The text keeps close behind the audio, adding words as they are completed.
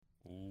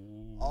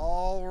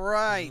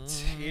right,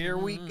 here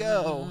we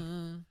go.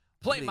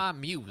 Play my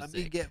music. Let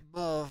me get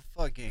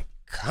motherfucking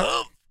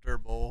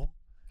comfortable.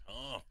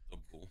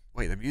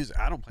 Wait, the music.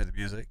 I don't play the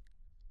music.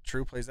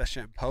 True plays that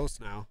shit in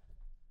post now.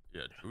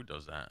 Yeah, True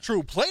does that.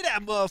 True, play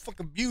that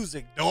motherfucking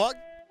music, dog.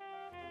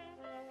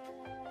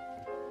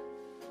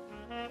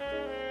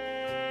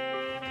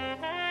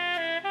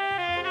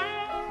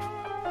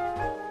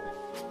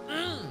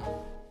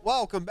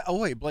 Welcome back. Oh,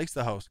 wait, Blake's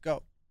the host.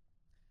 Go.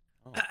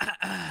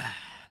 Oh.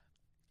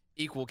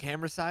 Equal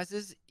camera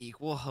sizes,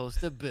 equal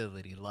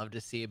hostability. Love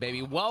to see it,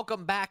 baby.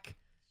 Welcome back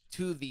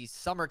to the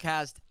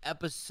Summercast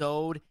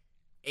episode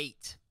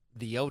 8,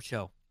 the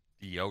Ocho.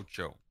 The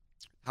Ocho.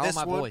 How are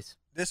my boys?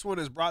 This one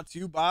is brought to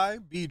you by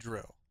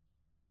B-Drill.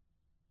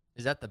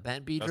 Is that the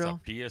bent B That's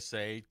drill? a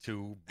PSA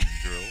 2 B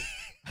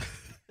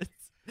drill.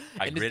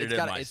 I graded it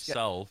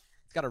myself.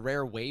 It's got a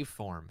rare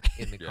waveform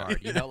in the card.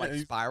 You know, like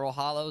spiral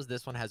hollows,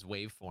 this one has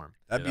waveform.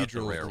 That Yeah,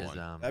 B-Drill that's a is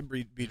rare one. that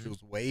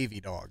B-Drill's wavy,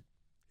 dog.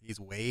 He's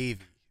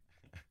wavy.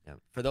 Yeah.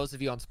 For those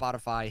of you on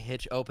Spotify,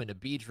 Hitch opened a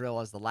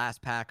B-Drill as the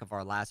last pack of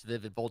our last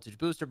Vivid Voltage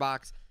booster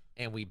box,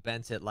 and we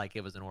bent it like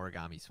it was an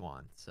origami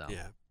swan. So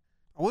Yeah.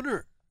 I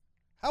wonder,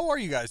 how are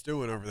you guys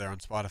doing over there on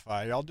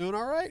Spotify? Y'all doing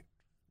all right?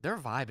 they're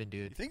vibing,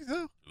 You dude. think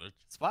so?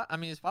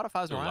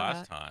 Spotify's Dude, where I'm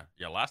at.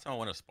 last time I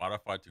went to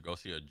Spotify to go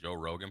see a Joe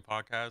Rogan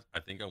podcast,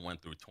 I think I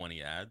went through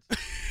 20 ads.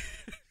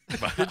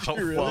 Did you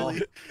really? Well,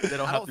 They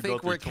don't I have don't to go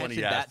think through we're 20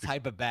 catching ads. that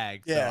type of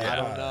bag. So Yeah. I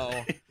don't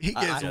know. He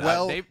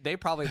gets They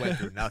probably went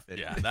through nothing.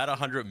 Yeah, that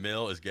 100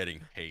 mil is getting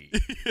paid.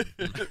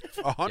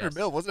 100 Yes.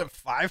 mil. Wasn't it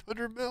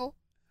 500 mil?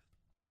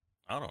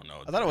 I don't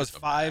know. I thought it was It's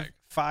a bag.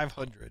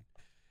 500.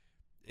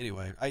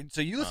 Anyway,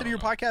 so you listen to I your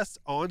don't know. podcast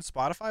on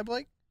Spotify,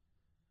 Blake?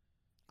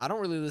 I don't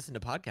really listen to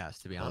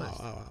podcasts, to be honest.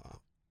 Oh.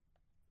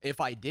 If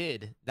I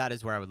did, that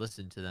is where I would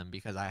listen to them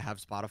because I have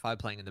Spotify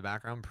playing in the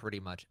background pretty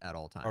much at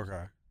all times.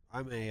 Okay.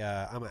 I'm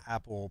an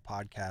Apple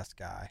podcast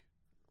guy.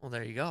 Well,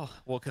 there you go.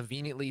 Well,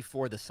 conveniently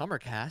for the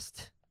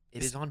Summercast,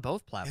 it is on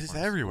both It platforms. is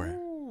everywhere.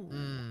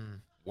 Mm.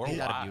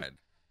 Worldwide.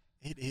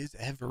 It is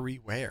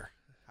everywhere.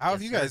 How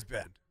have Yes, you sir. guys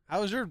been?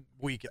 How was your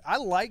week? I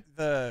like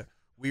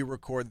we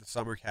record the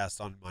Summercast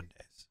on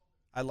Mondays.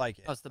 I like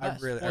it. Oh, it's the I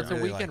best. really, Well, it's I a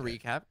really weekend like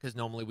it. recap because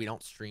normally we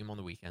don't stream on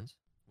the weekends.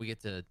 We get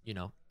to,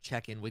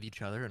 check in with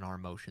each other and our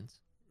emotions.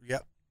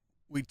 Yep.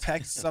 We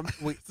text some.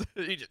 Yep.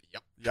 Yep.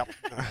 Yep.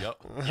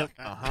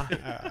 Uh-huh.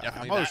 Definitely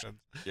that. Emotions.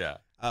 Yeah.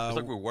 It's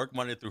like we work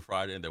Monday through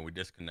Friday, and then we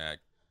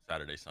disconnect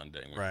Saturday,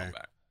 Sunday, and we Right. come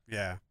back.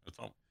 Yeah. It's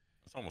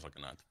almost like a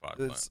 9 to 5.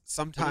 But we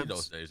Sometimes need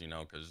those days,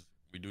 because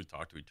we do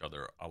talk to each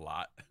other a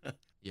lot.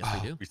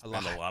 Yes, we do. We spend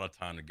a lot of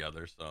time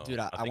together. So Dude,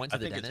 I went to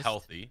the think dentist. it's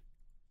healthy.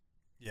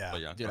 Yeah. But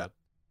yeah, Dude, go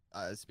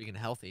ahead. Speaking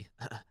of healthy,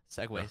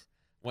 segues.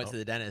 Went to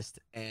the dentist,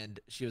 and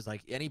she was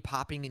like, any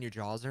popping in your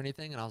jaws or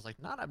anything? And I was like,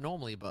 not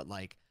abnormally, but,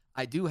 like,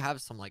 I do have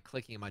some, like,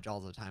 clicking in my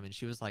jaws all the time. And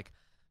she was like,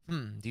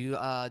 do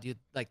you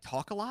like,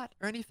 talk a lot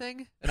or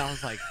anything? And I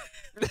was like,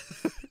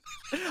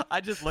 I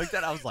just looked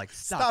at it. I was like,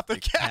 stop the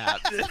cap.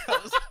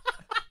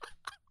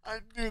 I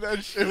knew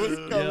that shit was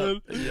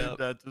coming. Yep.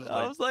 That's just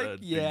I was like, that,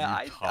 dude,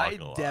 yeah, you talk I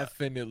a lot.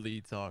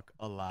 definitely talk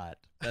a lot.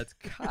 That's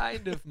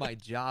kind of my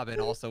job, and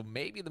also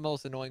maybe the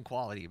most annoying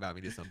quality about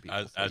me to some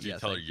people. As you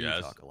tell her I do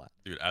yes, talk a lot.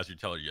 dude. As you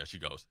tell her yes, she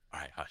goes, "All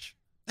right, hush."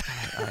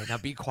 All right, now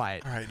be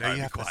quiet. All right, now Alright, you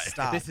be have to quiet.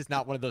 stop. This is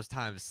not one of those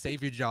times.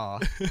 Save your jaw.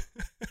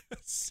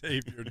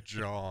 Save your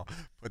jaw.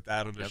 Put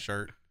that on a Yep.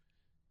 shirt.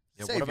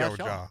 Yeah, Save what about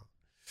your y'all? jaw.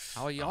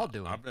 How are y'all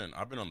doing? I've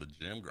been on the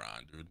gym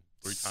grind, dude.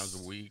 3 times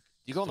a week.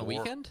 You go on the 4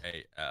 weekend?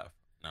 AF.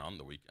 No, on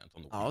the weekends.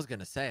 On the I was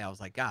gonna say, I was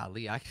like,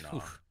 golly, Nah.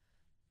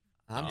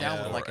 I'm Nah, down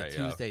yeah. with like a 4 AF.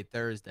 Tuesday,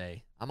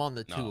 Thursday. I'm on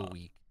the 2 a Nah.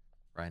 week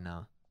right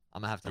now.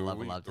 I'm gonna have to 2 a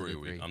level week, up to 3 the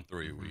a week. 3. I'm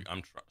 3 a Mhm. week.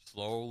 I'm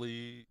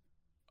slowly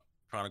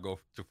trying to go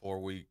to 4 a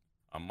week.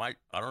 I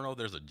don't know if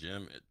there's a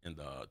gym in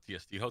the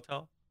TST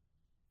hotel,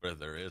 but if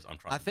there is, I'm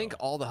trying I to think go.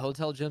 all the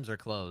hotel gyms are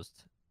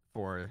closed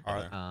for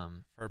Are they?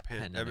 For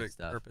pandemic pandemic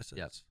stuff. purposes.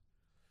 Yep.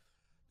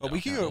 But Yeah,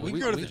 we can okay. go. We can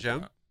go to the we-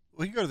 gym.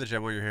 We can go to the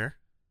gym while you're here.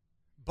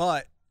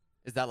 But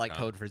Is that like Huh?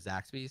 code for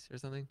Zaxby's or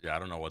something? Yeah, I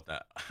don't know what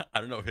that. I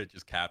don't know if it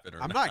just cap it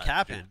or I'm not. not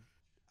capping.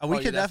 Oh, We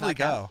yeah, can that's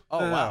definitely not cap? go. Oh,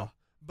 No. wow.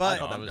 But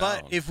thought that was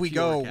but down. if we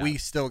Pure go, cap. we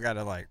still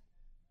gotta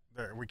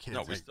we can't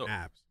No, we take still-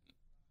 naps.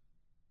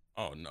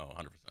 Oh no,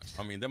 100%.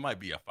 I mean, there might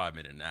be a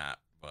 5-minute nap,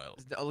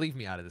 but Leave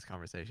me out of this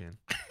conversation.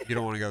 You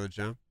don't want to go to the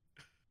gym.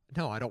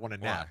 No, I don't want to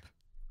Why? nap.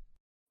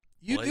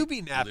 You do Blake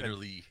be napping.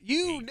 literally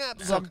You hates nap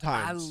naps.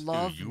 sometimes. I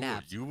love Dude, you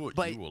naps. Will,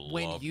 But you will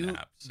when love you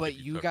naps but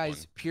if you took guys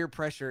one. peer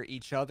pressure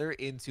each other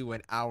into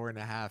an hour and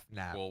a half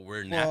nap. Well,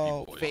 we're nappy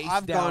Well, boys. face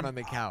I've down gone on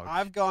the couch.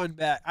 I've gone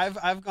back.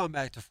 I've gone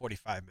back to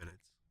 45 minutes.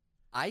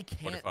 I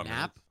can't 45 nap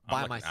minutes? I'm by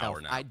like an myself.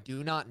 hour nap. I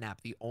do not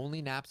nap. The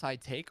only naps I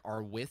take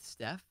are with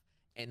Steph,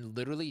 and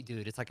literally,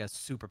 dude, it's like a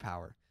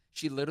superpower.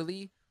 She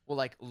literally will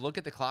like look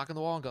at the clock on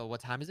the wall and go, "What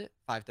time is it?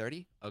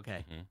 5:30?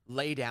 Okay." Mhm.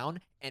 Lay down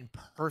and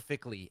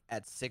perfectly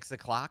at 6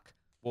 o'clock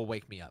will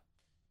wake me up.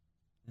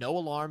 No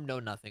alarm, no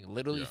nothing.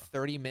 Literally Yeah.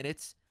 30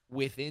 minutes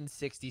within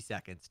 60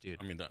 seconds, dude.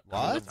 I mean, that's What?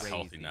 a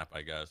healthy Crazy. nap,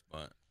 I guess,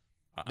 but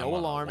No I'm on a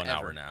alarm 1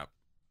 hour ever. nap.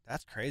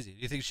 That's crazy. Do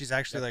you think she's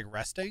actually like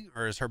resting,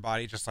 or is her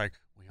body just like,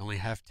 we only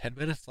have 10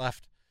 minutes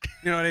left?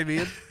 You know what I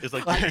mean? It's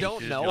like I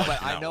don't you're know, like,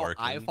 but you're I not know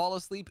I working. fall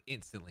asleep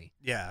instantly.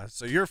 Yeah.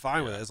 So you're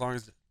fine with Yeah. it as long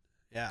as,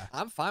 yeah.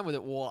 I'm fine with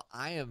it. Well,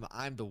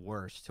 I'm the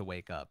worst to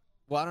wake up.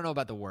 Well, I don't know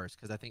about the worst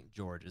because I think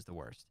George is the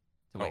worst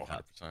to Oh, wake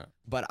up. 100%.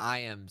 But I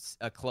am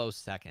a close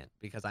second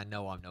because I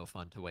know I'm no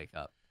fun to wake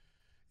up.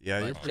 Yeah,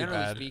 But you're pretty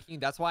generally bad. speaking,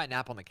 that's why I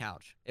nap on the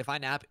couch. If I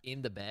nap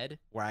in the bed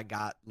where I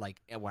got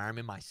like where I'm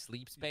in my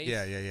sleep space,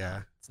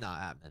 Yeah. it's not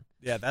happening.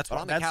 Yeah, that's But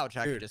what on the that's, couch,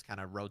 I dude, can just kind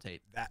of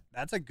rotate.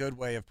 that's a good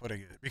way of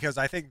putting it, because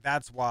I think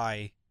that's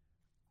why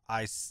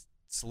I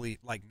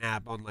sleep, like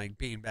nap on like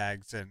bean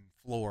bags and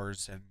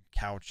floors and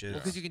couches,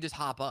 Because you can just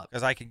hop up.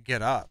 because I can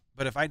get up.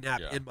 But if I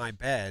nap Yeah. in my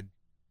bed,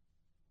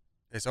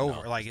 it's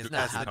over. Like it's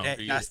that's not the day.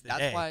 comfy. That's the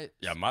day. why.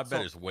 Yeah, my bed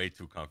so- is way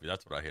too comfy.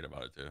 That's what I hate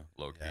about it too.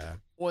 Low key. Yeah.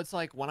 Well, it's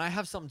like when I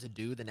have something to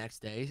do the next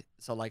day.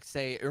 So, like,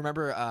 say,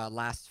 remember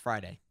last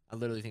Friday? I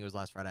literally think it was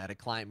last Friday. I had a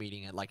client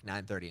meeting at like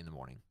 9:30 in the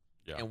morning,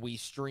 Yeah. and we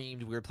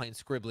streamed. We were playing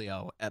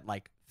Scriblio at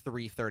like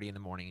 3:30 in the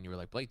morning, and you were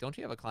like, "Blake, don't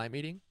you have a client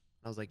meeting?"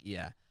 And I was like,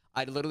 "Yeah."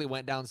 I literally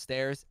went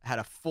downstairs, had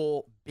a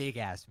full big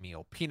ass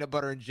meal, peanut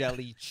butter and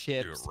jelly, Dude,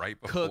 chips, right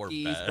before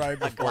cookies, bed. Right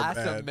a before glass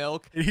bed. of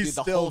milk, And he's dude,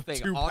 the still whole thing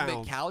 2 on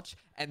pounds. the couch,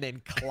 and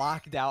then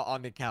clocked out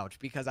on the couch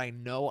because I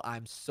know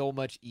I'm so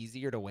much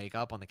easier to wake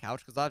up on the couch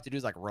because all I have to do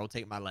is like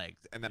rotate my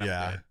legs, and then I'm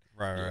Yeah. good.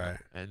 Right. Yeah. Right.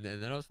 And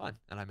then it was fun,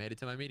 and I made it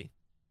to my meeting.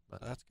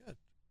 But That's good.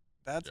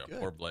 That's Yeah, good.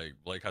 poor Blake.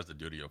 Blake has the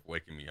duty of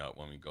waking me up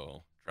when we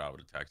go travel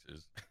to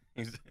Texas.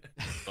 It is-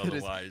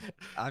 Otherwise,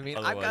 I mean,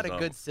 I've got a Otherwise,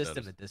 good that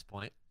system is- at this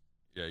point.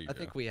 yeah, you I do.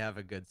 think we have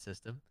a good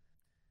system.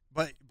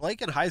 But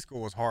Blake in high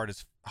school was hard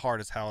as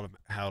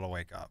hell to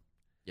wake up.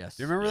 Yes.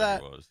 Do you remember Yeah,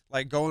 that? he was.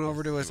 Like going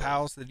over to He his was.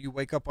 house, and you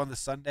wake up on the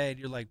Sunday, and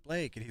you're like,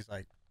 Blake, and he's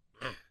like,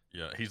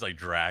 Yeah, he's like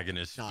dragging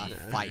his Nah, feet.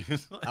 fight.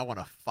 He's like- I want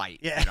to fight.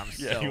 Yeah. Dude, I'm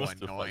Yeah, he so wants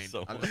to fight annoyed.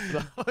 so I'm much.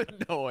 so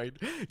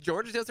annoyed.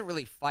 George doesn't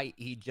really fight.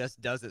 He just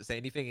doesn't say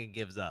anything and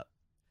gives up.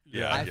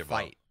 Yeah, I give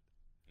fight. Up.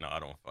 No, I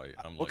don't fight.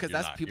 I'm Well, like, because you're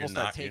that's not- people you're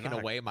start not- you're taking not-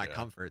 away my yeah.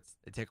 comforts.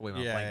 They take away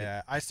my yeah,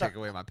 blanket. yeah. Take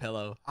away my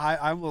pillow.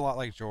 I'm a lot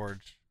like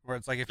George, where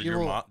it's like if Did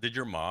you're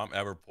your mom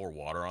ever pour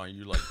water on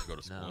you like to go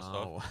to school and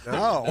stuff? No.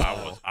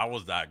 No. I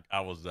was that.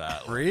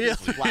 like, Really?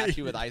 Splash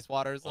you with ice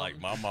water or something? Like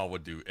my mom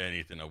would do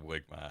anything to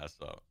wake my ass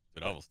up.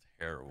 Dude, that was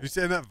terrible. You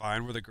seen that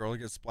Vine where the girl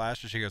gets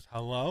splashed and she goes,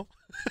 "Hello"?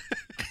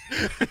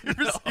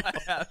 No, I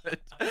haven't.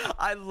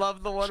 I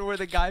love the one where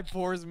the guy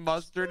pours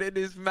mustard in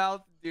his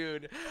mouth,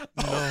 dude.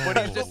 When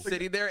he's just No.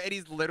 sitting there and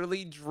he's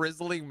literally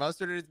drizzling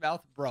mustard in his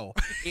mouth, bro.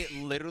 It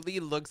literally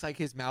looks like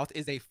his mouth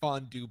is a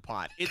fondue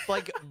pot. It's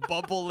like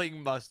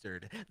bubbling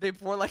mustard. They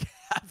pour like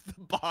half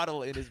the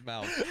bottle in his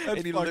mouth, That's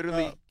and he fucked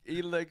literally, up.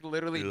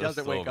 literally Dude, that's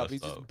doesn't so wake up. messed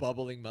He's just up.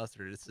 bubbling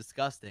mustard. It's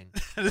disgusting.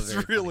 That is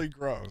very really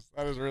gross.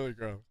 That is really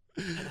gross.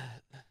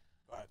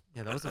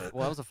 Yeah, that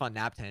was a fun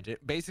nap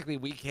tangent. Basically,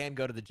 we can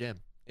go to the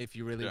gym if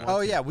you really Yeah. want.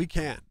 Oh to. yeah, we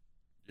can.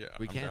 Yeah,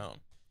 We I'm can. down.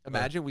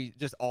 Imagine we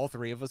just all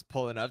three of us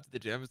pulling up to the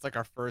gym. It's like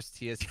our first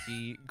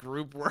TST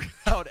group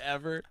workout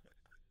ever.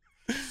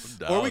 I'm Or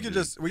down, we could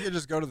dude.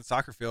 just go to the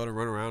soccer field and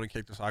run around and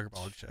kick the soccer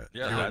ball and shit.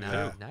 Yeah, No, that no,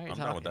 too. now you're I'm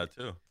down with talking. that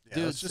too. Yeah,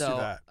 Dude, let's just so do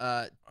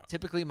that.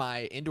 typically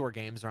my indoor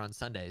games are on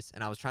Sundays,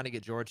 and I was trying to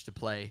get George to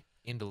play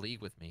in the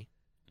league with me.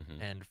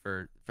 Mhm. And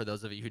for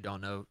those of you who don't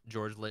know,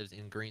 George lives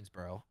in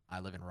Greensboro. I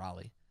live in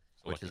Raleigh,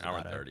 So which like is an hour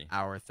about and 30, an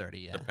hour 30.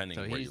 Yeah, depending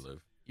so where you he's-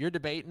 live. You're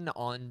debating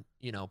on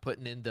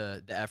putting in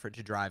the effort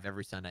to drive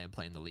every Sunday and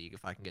play in the league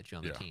if I can get you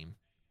on the Yeah. team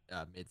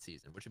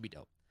mid-season, which would be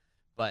dope.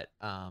 But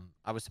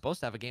I was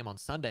supposed to have a game on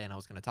Sunday, and I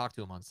was going to talk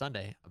to him on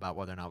Sunday about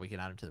whether or not we can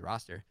add him to the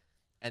roster.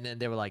 And then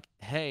they were like,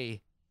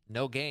 "Hey,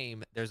 no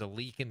game. There's a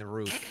leak in the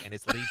roof, and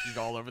it's leaking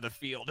all over the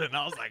field." And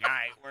I was like, "All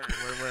right,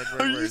 we're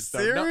Are you So,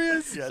 no-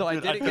 serious? so I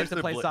dude, didn't get to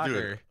texted play Blake-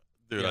 soccer.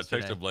 Dude, I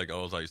yesterday. texted Blake. I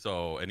was like,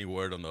 "So, any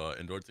word on the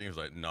indoor team?" He was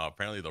like, "No,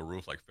 apparently the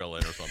roof like fell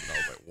in or something." I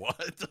was like,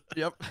 "What?"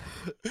 Yep.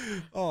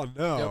 Oh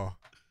no.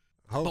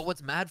 Hope- But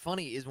what's mad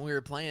funny is when we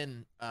were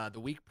playing the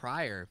week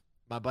prior,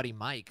 my buddy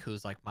Mike,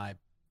 who's like my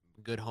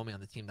good homie on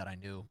the team that I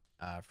knew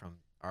from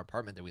our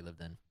apartment that we lived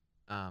in,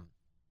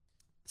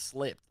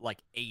 slipped, like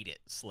ate it,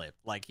 slipped.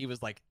 Like he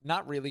was like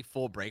not really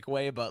full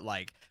breakaway, but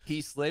like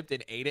he slipped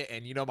and ate it,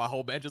 and my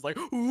whole bench is like,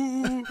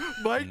 "Ooh,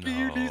 Mikey,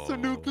 you need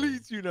some new No.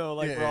 cleats," like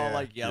we're all Yeah.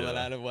 like yelling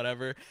Yeah. at him,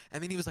 whatever.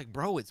 And then he was like,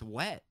 "Bro, it's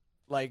wet.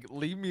 Like,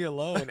 leave me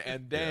alone."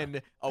 And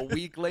then a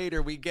week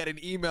later, we get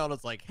an email and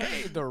it's like,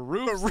 "Hey, the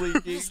roof's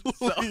leaking." So,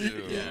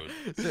 leaking.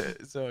 yeah.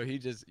 So he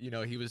just,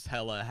 he was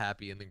hella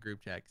happy in the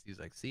group chat 'cause he was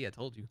like, "See, I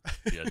told you.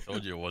 Yeah, I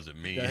told you it wasn't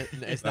me.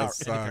 It's That not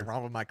sucks. anything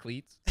wrong with my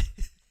cleats."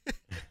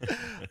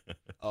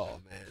 Oh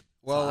man.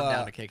 Well, Well, I'm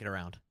down to kick it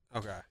around.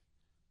 okay.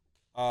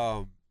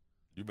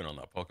 You've been on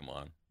that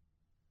Pokemon.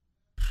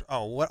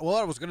 Oh, what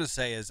I was gonna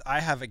say is I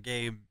have a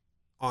game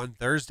on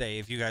Thursday.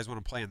 If you guys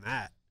want to play in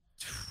that,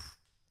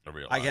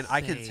 I can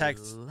Say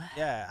text. less.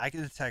 Yeah, I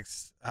can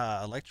text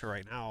Electra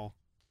right now,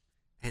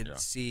 and Yeah.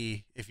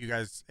 see if you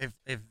guys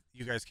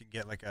can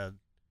get like a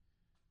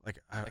Like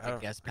I a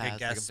don't- guest like pass, a like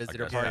a guest-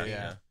 visitor guest party. pass,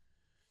 yeah.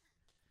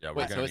 Yeah, we're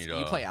Wait, gonna so need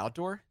you play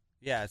outdoor?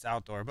 Yeah, it's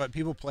outdoor, but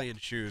people play in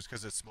shoes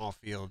because it's small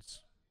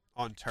fields.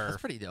 on turf.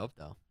 That's pretty dope,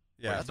 though.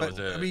 Yeah, Wait, so but is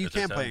it, I mean, you is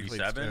can it play in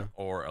cleats 7v7 too.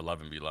 or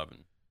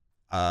 11v11?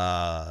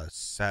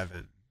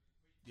 7.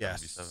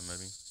 Yes,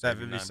 7v7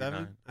 maybe?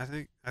 7v7.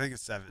 9v9? I think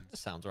it's 7. That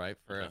sounds right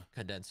for Okay. a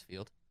condensed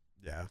field.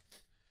 Yeah,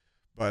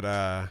 but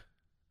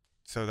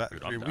so that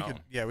Dude, I mean, I'm we can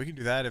down. we can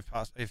do that if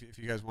possible if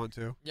you guys want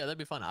to. Yeah, that'd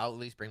be fun. I'll at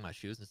least bring my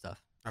shoes and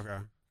stuff. Okay,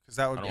 because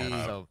that would I be don't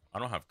have, so- I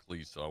don't have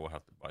cleats, so I will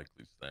have to buy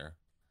cleats there.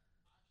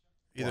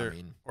 Well, either, I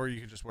mean, or you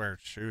can just wear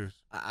shoes.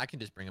 I can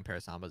just bring a pair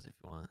of Sambas if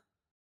you want.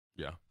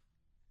 Yeah.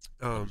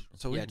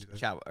 So we Yeah, can do that.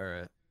 chat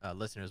or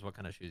listeners, what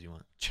kind of shoes you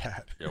want?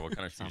 Chat. Yeah, what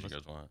kind of shoes you Sambas.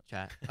 guys want?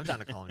 Chat. I'm down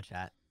to call them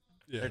chat.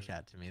 Yeah. They're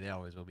chat to me. They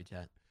always will be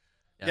chat.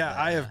 Yeah, but,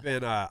 I have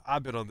been.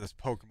 I've been on this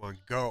Pokemon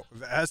Go.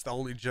 That's the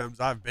only gyms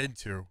I've been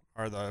to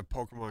are the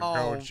Pokemon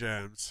Go Oh.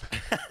 gyms.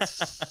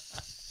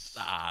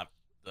 Stop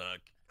the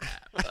cap.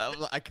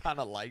 I kind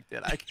of liked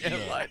it. I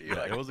can't lie to you.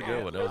 Yeah, I it was a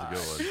can't good one. It was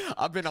a good lie.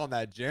 I've been on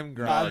that gym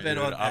grind. I've been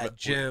dude, on that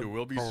gym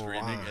We'll be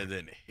streaming, grind. and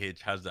then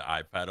Hitch has the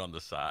iPad on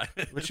the side.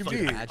 What you It's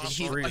mean? Imagine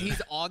Stream.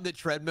 he's on the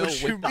treadmill What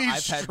you with the mean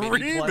iPad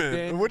mini plugged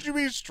streaming? in. What you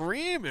mean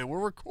streaming? We're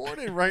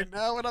recording right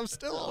now, and I'm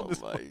still on Oh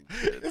this. my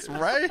It's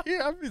right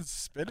here. I've been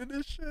spinning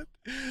this shit.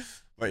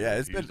 But yeah,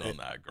 it's He's been. on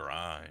that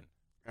grind.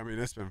 I mean,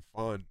 it's been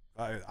fun.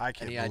 I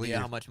can't Any believe. idea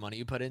how much money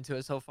you put into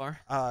it so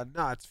far?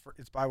 No, it's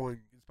buy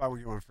one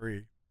get one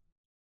free.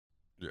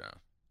 Yeah.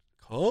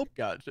 Come.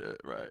 Gotcha.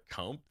 Right.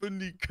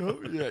 Company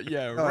Yeah.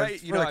 Yeah. No, right.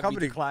 it's You for know, the I'd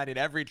company. be declining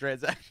every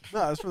transaction.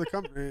 No, it's for the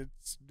company.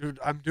 It's dude.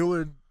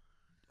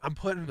 I'm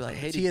putting Be like,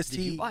 hey, TST. did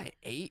you buy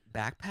 8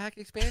 backpack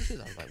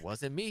expansions? I was like,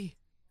 wasn't me.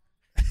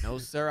 No,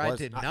 sir, I Was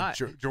did not.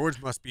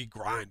 George must be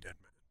grinding,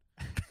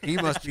 man. He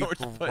must be George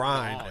put-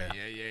 grinding.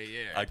 Oh,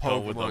 yeah. I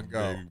come with a Pokemon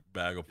Go. big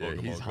bag of Yeah,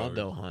 Pokemon he's cards.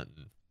 hundo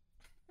hunting.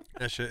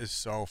 That shit is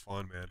so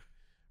fun, man.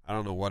 I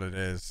don't know what it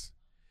is,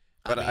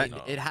 I but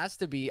mean, it has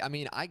to be. I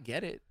mean, I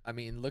get it. I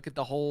mean, look at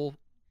the whole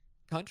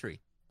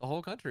country. The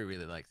whole country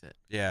really likes it.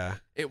 yeah,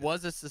 It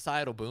was a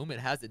societal boom. It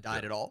hasn't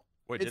died Yeah. at all.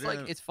 Wait, It's like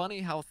didn't- it's funny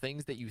how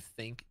things that you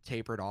think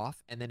tapered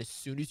off, and then as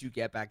soon as you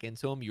get back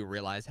into them, you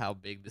realize how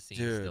big the scene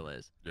Dude. still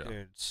is. Yeah.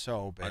 dude,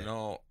 so big. I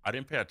know. I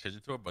didn't pay attention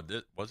to it, but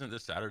wasn't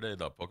this Saturday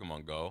the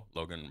Pokemon Go?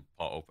 Logan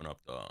Paul opened up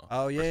the.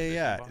 Oh first yeah, edition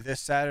yeah. box?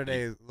 This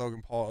Saturday,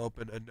 Logan Paul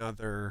opened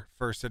another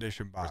first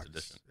edition box,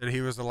 edition. and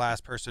he was the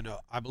last person to.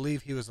 I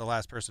believe he was the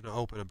last person to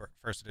open a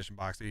first edition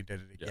box, and he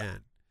did it Yeah.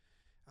 again.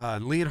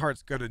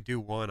 Leonhardt's gonna do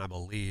one, I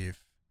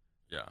believe.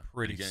 Yeah.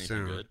 pretty Did he get soon.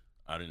 anything good?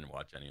 I didn't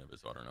watch any of it,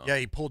 so I don't know. Yeah,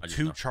 he pulled I just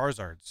 2 know.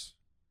 Charizards.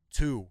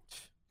 Two.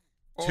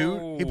 He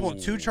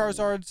pulled 2 Oh.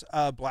 Charizards,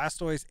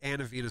 Blastoise,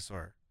 and a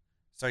Venusaur.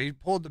 So he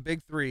pulled the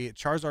big 3,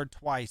 Charizard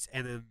twice,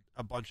 and then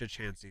a bunch of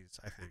Chanseys,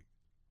 I think.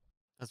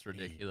 That's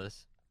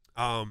ridiculous.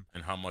 Um,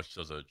 And how much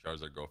does a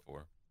Charizard go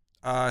for?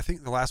 I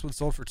think the last one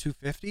sold for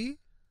 250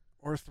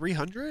 or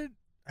 300.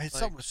 It's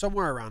Like-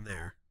 somewhere around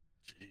there.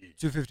 Jeez.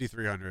 250,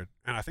 300,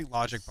 and I think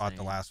Logic bought the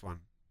Insane. last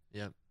one.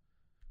 Yep.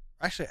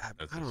 Actually, I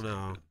That's don't insane,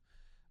 know, dude.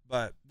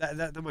 but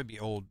that might be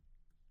old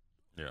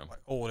Yeah.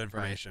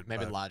 information.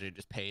 Maybe but- Logic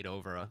just paid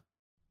over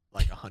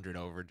like 100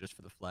 over just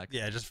for the flex.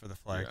 Yeah, just for the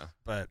flex. Yeah.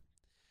 But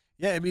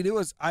yeah, I mean, it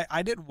was.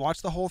 I didn't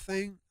watch the whole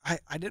thing. I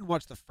didn't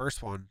watch the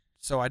first one,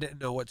 so I didn't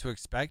know what to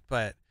expect.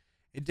 But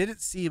it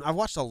didn't seem. I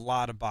watched a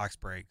lot of box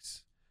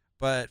breaks,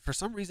 but for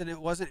some reason, it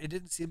wasn't. It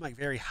didn't seem like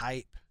very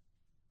hype.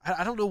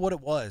 I don't know what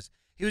it was.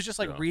 He was just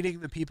like Yeah. reading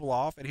the people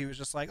off, and he was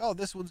just like, "Oh,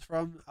 this one's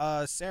from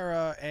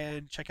Sarah,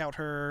 and check out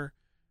her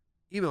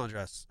email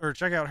address or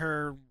check out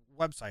her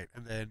website,"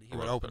 and then he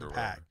would open the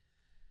pack.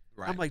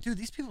 Right. I'm like, dude,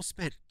 these people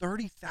spent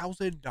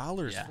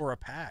 $30,000 Yeah. for a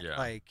pack. Yeah.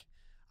 Like,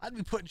 I'd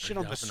be putting shit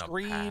on the 30,000 a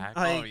screen. pack?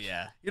 Like, oh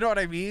yeah. you know what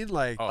I mean?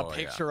 Like, Oh, A yeah.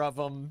 picture of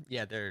them.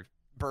 Yeah, their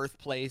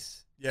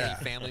birthplace. Yeah.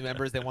 Any family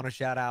members they want to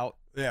shout out.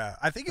 yeah,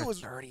 I think it For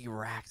was 30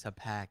 racks a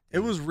pack. it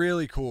was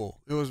really cool.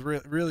 It was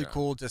really Yeah.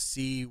 cool to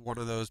see one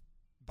of those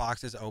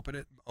boxes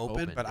open,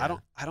 Open, but yeah.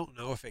 I don't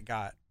know if it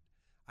got.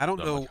 I don't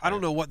That know. much I don't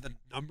hype. know what the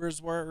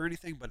numbers were or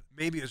anything, but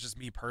maybe it was just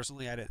me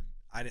personally. I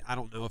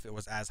don't know if it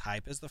was as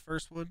hype as the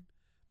first one,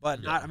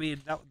 but not. Yeah. I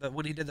mean,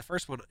 when he did the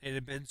first one, it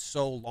had been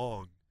so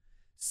long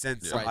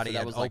since Yeah. Right, somebody so that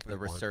had was like opened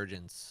the one.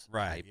 resurgence.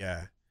 Right. type.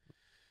 Yeah.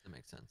 That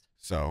makes sense.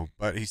 So,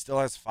 but he still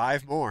has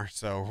 5 more.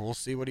 So we'll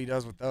see what he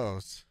does with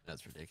those.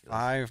 That's ridiculous.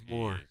 5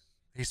 more. Jeez.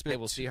 He spent. Hey,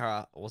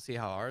 we'll see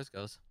how ours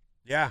goes.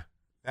 Yeah,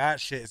 that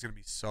shit is gonna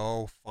be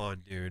so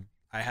fun, dude.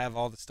 I have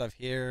all the stuff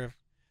here.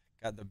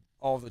 Got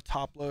all the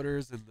top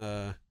loaders and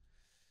the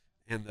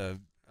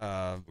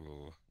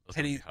Ooh, that's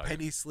gonna be hype.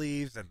 penny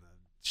sleeves and the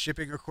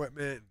shipping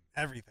equipment and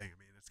everything. I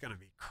mean, it's gonna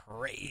be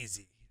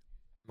crazy.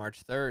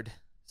 March 3rd.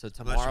 So should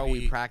tomorrow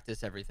we be-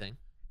 practice everything.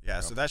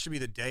 Yeah, so that should be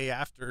the day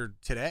after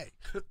today,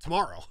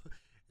 tomorrow.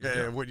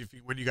 Yeah. When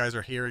you guys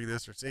are hearing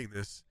this or seeing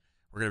this,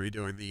 we're gonna be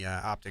doing the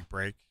optic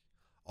break.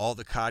 All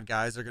the COD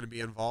guys are gonna be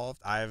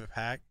involved. I have a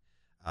pack.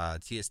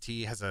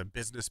 TST has a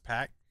business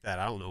pack that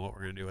I don't know what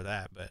we're gonna do with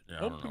that, but Yeah, I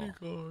don't know.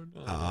 card.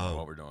 I don't know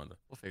what we're doing.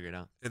 We'll figure it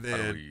out. and How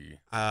do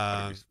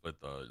then we split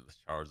the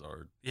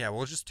Charizard? yeah,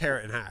 we'll just tear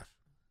it in half.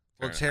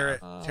 We'll Tear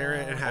tear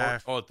it in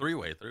half. Oh, three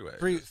way. Three.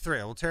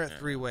 We'll tear it Yeah.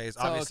 3 ways.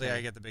 So, Obviously, okay.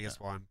 I get the biggest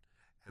one,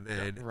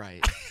 and then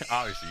Right.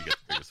 Obviously, you get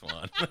the biggest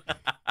one.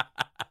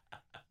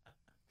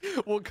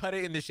 We'll cut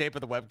it in the shape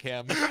of the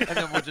webcam, and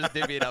then we'll just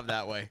divvy it up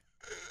that way.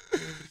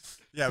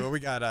 yeah, but we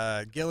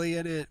got Gilly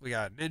in it. We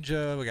got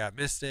Ninja. We got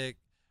Mystic.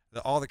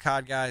 All the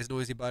COD guys,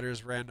 Noisy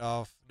Butters,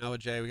 Randolph, Noah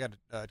J. We got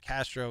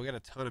Castro. We got a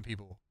ton of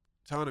people.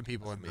 In It's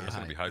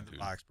gonna be hype, in the dude.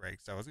 box break.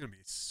 So it's gonna be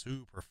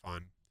super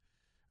fun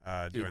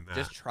Dude, doing that.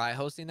 just try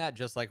hosting that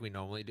just like we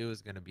normally do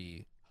is gonna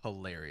be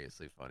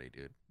hilariously funny,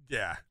 dude.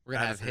 yeah, We're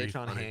gonna that have is gonna be Hitch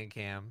on funny. hand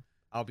cam.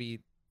 I'll be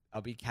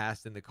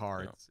casting the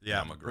cards,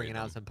 Yeah, I'm a great bringing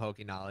out one. some Poke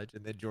knowledge,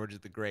 and then George is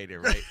the grader,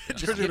 right? Yeah,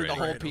 Just I'm give a it the great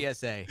whole one.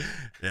 PSA.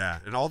 Yeah,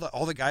 and all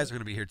the guys are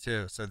gonna be here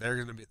too. So they're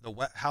gonna be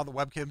how the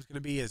webcam's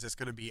gonna be is it's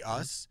gonna be Mm-hmm.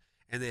 us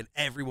and then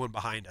everyone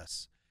behind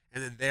us,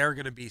 and then they're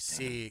gonna be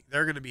seeing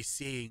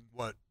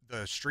what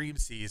the stream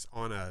sees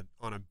on a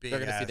big They're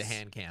gonna see ass the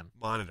hand cam.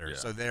 monitor. Yeah.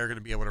 So they're gonna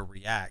be able to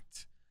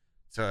react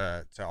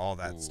to all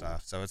that Ooh.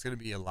 stuff. So it's gonna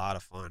be a lot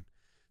of fun.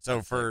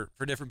 So for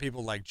different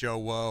people like Joe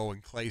Woe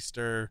and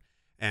Clayster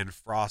and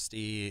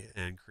Frosty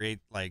and create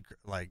like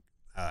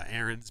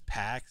Aaron's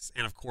packs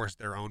and of course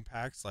their own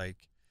packs like.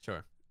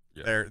 Sure.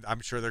 Yeah.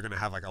 I'm sure they're gonna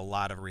have like a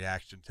lot of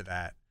reaction to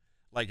that.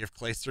 Like if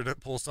Clayster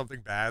pulls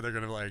something bad, they're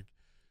gonna like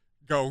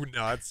go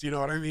nuts. You know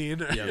what I mean?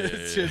 Yeah.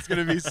 It's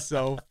gonna be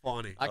so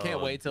funny. I can't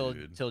Oh, wait till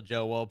dude.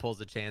 Joe Woe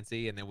pulls a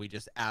Chansey, and then we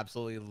just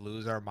absolutely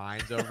lose our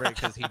minds over it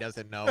because he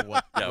doesn't know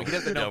what Yeah, he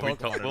doesn't know we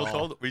Pokemon at all.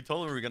 told him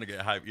we were gonna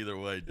get hype either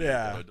way. Dude,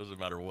 Yeah. so it doesn't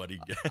matter what he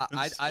gets.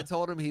 I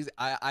told him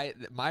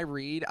my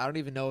read. I don't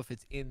even know if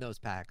it's in those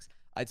packs.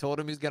 I told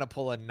him he's gonna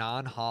pull a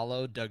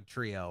non-hollow Doug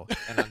Trio,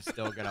 and I'm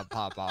still gonna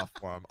pop off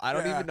for him. I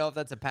don't Yeah. even know if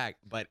that's a pack,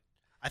 but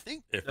I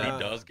think If he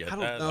does get I don't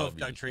that, know that'll if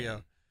be Doug Trio.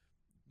 insane.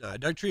 No,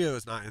 Doug Trio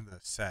is not in the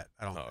set.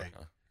 I don't Oh, think.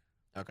 okay.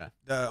 okay.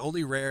 The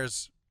only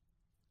rares,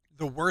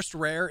 the worst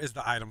rare is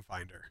the item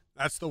finder.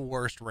 That's the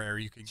worst rare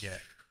you can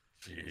get.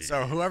 So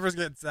Jeez. whoever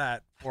gets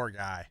that, poor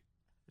guy.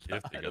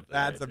 If they get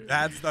That's that. a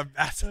bad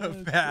That's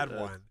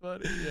one.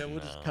 funny. Yeah, we'll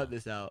just No. cut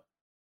this out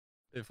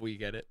if we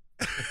get it.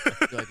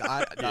 Like the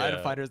item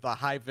Yeah. finder is the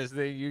hypest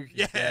thing you can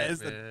Yeah, get,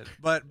 it's the- man.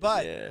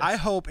 But Yeah. I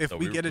hope if So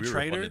we get a we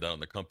trainer, refunded that on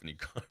the company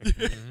card.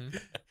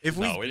 Mhm. if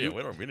we No, we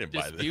didn't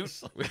buy Dispute.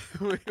 this. I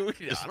don't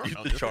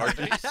know. the this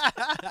charges.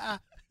 guy.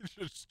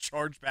 just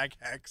charge back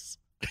Hex.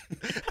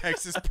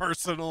 Hex's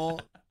personal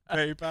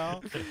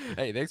PayPal.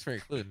 Hey, thanks for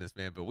including this,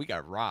 man. But we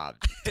got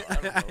robbed. So I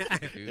don't know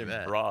if we can do In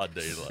that. broad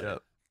daylight.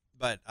 Yep.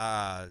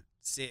 But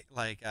see,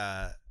 like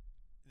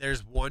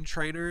there's one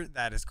trainer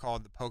that is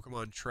called the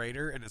Pokemon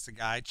Trader, and it's a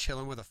guy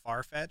chilling with a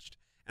Farfetch'd,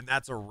 and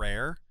that's a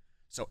rare.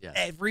 So Yes.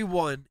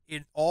 everyone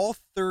in all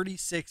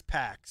 36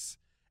 packs,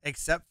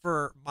 except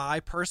for my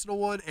personal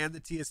one and the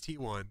TST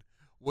one,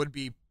 would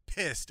be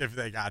pissed if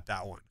they got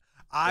that one.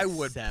 I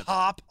would Except-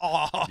 pop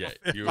off. Yeah,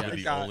 if you I would be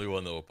the got- only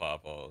one that will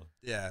pop off.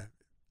 Yeah,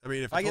 I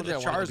mean, if I, get told the you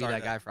I wanted to be Charizard,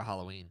 that guy for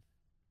Halloween.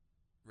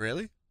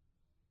 really?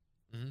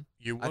 Mhm.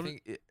 You I want?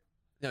 think.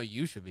 No,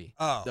 you should be.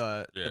 Oh,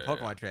 The Yeah,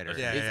 Pokemon yeah. trader.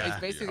 Yeah, it's, yeah.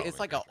 it's basically it's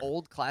like an Halloween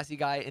old classy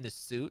guy in a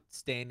suit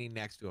standing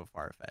next to a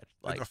Farfetch.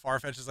 like Like the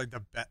Farfetch is like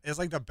the best. It's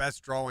like the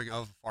best drawing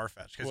of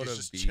Farfetch because What he's a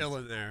just beast.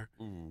 chilling there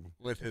Ooh.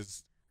 with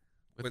his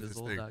with his his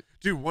little thing. duck.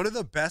 Dude, one of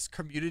the best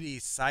community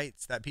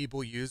sites that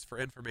people use for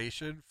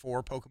information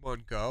for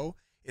Pokemon Go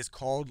is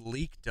called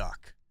Leak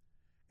Duck,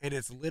 and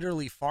it's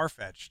literally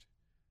Farfetched,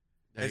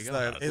 There It's you go.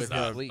 the- That's it's With the-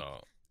 the the- leak.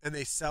 no. and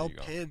they sell There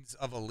you go. pins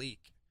of a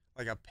leak,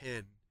 like a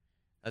pin.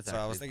 That's So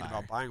I was actually thinking fire.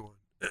 about buying one.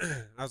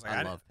 And I was like,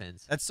 I love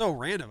pins. that's so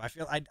random. I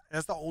feel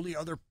that's the only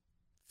other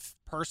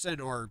person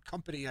or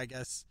company, I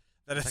guess,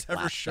 that has Like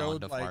ever latched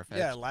showed onto like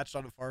Farfetch. latched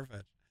on a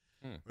Farfetch,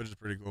 Hmm. which is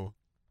pretty cool.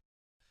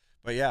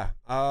 But yeah,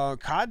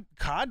 COD,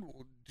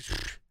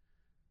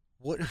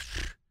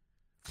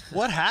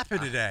 what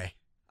happened today?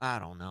 I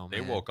don't know,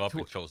 They man. woke up Tw-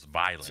 and chose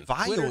violence.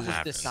 Violence. Twitter just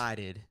happened.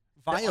 decided.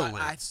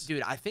 Violence.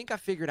 Dude, I think I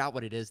figured out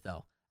what it is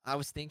though. I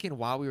was thinking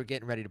while we were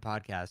getting ready to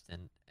podcast,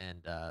 and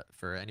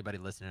for anybody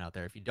listening out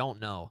there, if you don't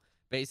know,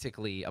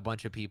 basically a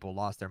bunch of people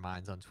lost their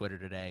minds on Twitter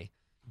today.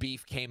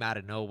 Beef came out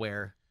of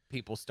nowhere.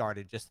 People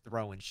started just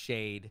throwing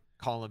shade,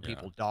 calling Yeah.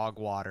 people dog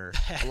water.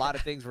 A lot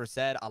of things were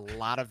said. A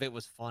lot of it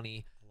was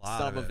funny.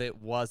 Some of it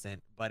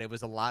wasn't, but it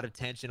was a lot of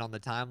tension on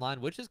the timeline,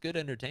 which is good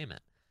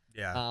entertainment.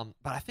 Yeah.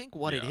 But I think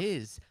what it Yeah.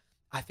 is,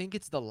 I think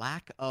it's the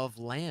lack of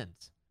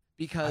lands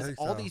because think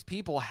all so. these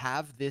people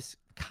have this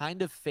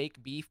kind of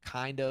fake beef,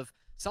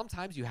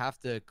 sometimes you have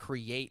to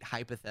create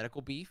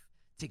hypothetical beef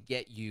to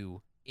get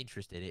you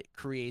interested. It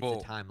creates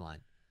Well, a timeline.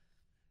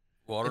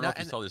 Well, I don't And know I- if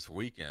you and- saw this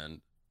weekend.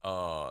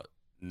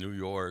 New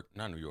York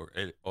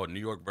New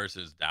York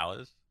versus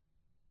Dallas.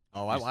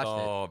 Oh, I You watched it.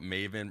 saw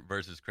Maven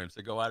versus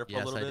Crimson go at it for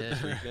Yes, a little I bit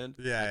this did. weekend.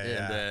 Yeah, I did.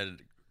 yeah. And then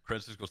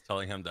Crimson was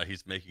telling him that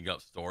he's making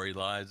up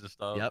storylines and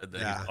stuff. Yep. And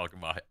then Yeah. he's talking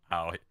about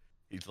how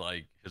he's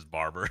like his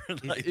barber.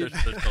 like, He's-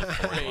 there's no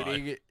storyline.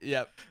 Waiting.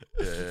 Yep.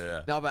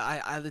 Yeah. No, but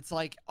I it's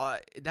like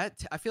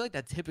that. I feel like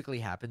that typically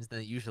happens.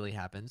 That usually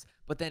happens.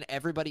 But then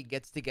everybody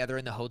gets together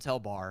in the hotel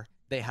bar.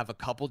 They have a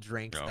couple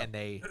drinks Yeah. and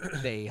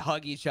they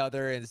hug each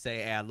other and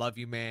say, "Hey, I love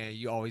you, man.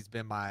 You always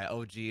been my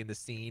OG in the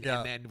scene." Yeah.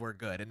 And then we're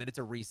good. And then it's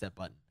a reset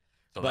button.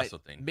 So but that's the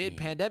thing.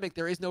 mid-pandemic,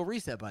 there is no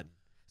reset button.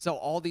 So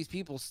all these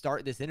people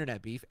start this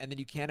internet beef, and then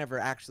you can't ever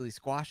actually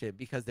squash it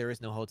because there is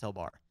no hotel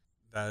bar.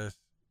 Yeah.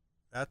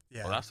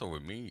 Well, that's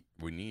what we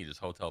need is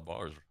hotel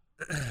bars.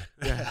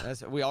 Yeah,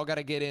 we all got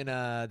to get in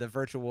the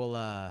virtual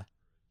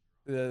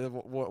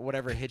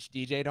whatever Hitch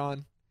DJ'd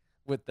on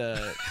with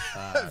the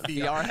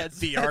VR heads.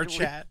 VR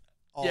chat.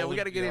 Yeah, we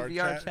got to get in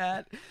VR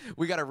chat.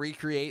 We got to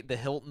recreate the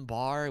Hilton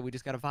bar. We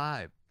just got to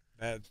vibe.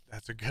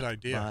 That's a good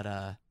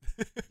idea.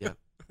 But yeah,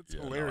 That's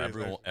hilarious.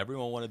 No,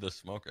 everyone wanted to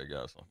smoke, I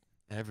guess.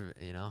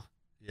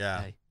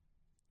 Yeah. Hey,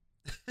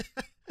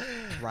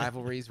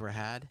 rivalries were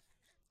had.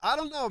 I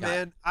don't know,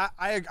 man.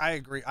 I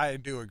agree. I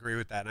do agree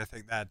with that, and I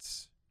think that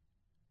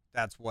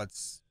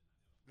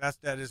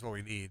is what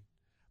we need.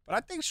 But I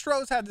think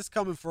Stroh's had this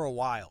coming for a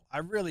while. I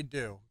really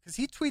do, because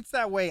he tweets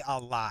that way a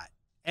lot,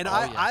 and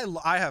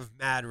I have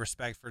mad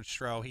respect for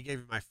Stroh. He gave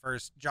me my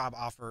first job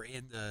offer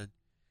in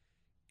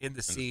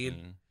the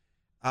scene.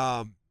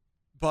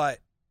 But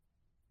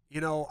you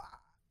know,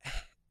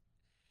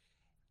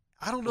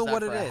 I don't know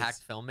what it is. A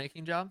hacked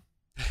filmmaking job.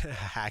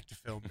 Hacked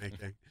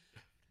filmmaking.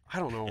 I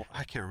don't know.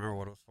 I can't remember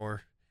what it was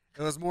for.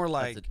 It was more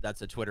like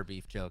that's a Twitter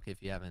beef joke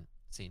if you haven't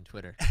seen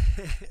Twitter.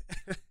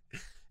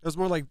 It was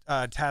more like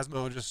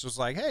Tasmo just was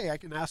like, "Hey, I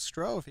can ask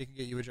Stroh if he can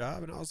get you a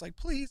job," and I was like,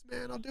 "Please,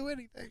 man, I'll do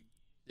anything."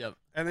 Yep.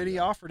 And then he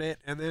offered it,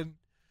 and then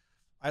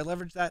I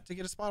leveraged that to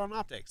get a spot on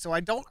Optic. So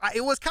it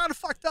was kind of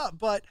fucked up,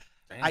 but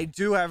Damn. I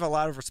do have a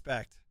lot of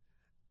respect.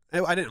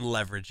 I didn't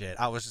leverage it.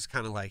 I was just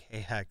kind of like, "Hey,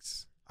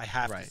 Hex, I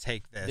have to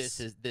take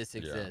this. This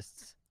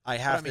exists." I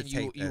have to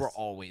take this. You were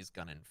always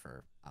gunning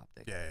for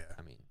Optic. Yeah.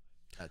 I mean,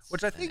 that's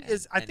which I think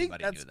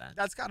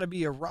that's got to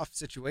be a rough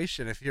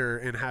situation if you're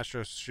in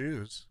Hastro's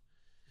shoes.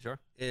 Sure.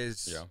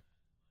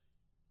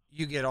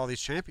 You get all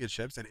these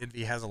championships, and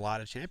Envy has a lot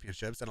of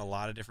championships and a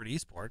lot of different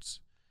esports,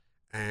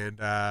 and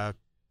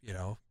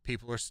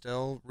people are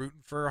still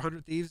rooting for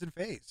 100 Thieves and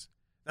FaZe.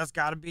 That's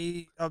got to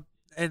be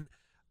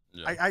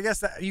I guess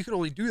that you can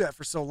only do that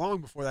for so long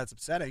before that's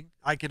upsetting.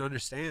 I can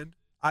understand.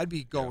 I'd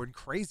be going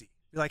crazy.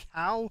 Be like,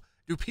 how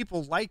do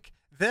people like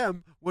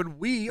them when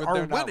we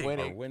are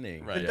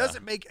winning? Right, it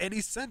doesn't make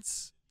any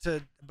sense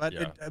but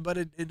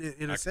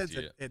in a sense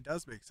it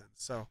does make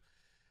sense.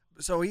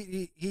 So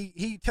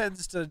he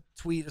tends to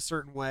tweet a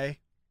certain way.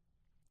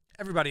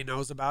 Everybody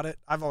knows about it.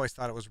 I've always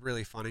thought it was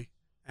really funny,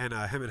 and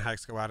him and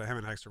Hex go at it. Him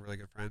and Hex are really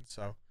good friends.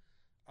 So,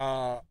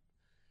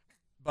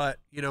 but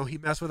he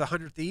messed with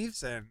 100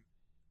 Thieves, and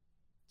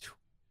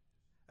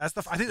I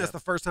think that's the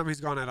first time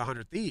he's gone at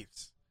 100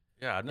 Thieves.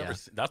 Yeah, I've never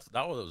seen that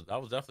was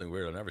definitely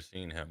weird. I've never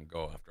seen him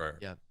go after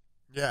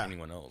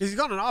anyone else. He's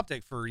gone on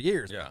Optic for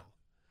years. Yeah. Now.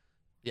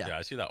 Yeah,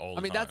 I see that all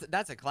the time. I mean,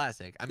 that's a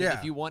classic. I mean,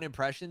 if you want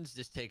impressions,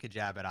 just take a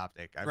jab at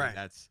Optic. I mean,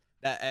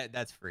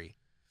 that's free.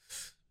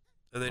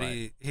 And then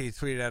he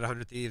tweeted at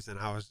 100 Thieves, and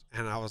I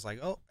was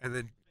like, oh. And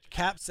then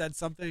Cap said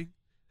something,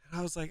 and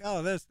I was like,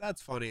 oh,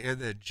 that's funny.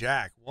 And then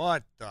Jack,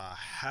 what the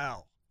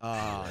hell?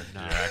 Oh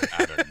no! Jack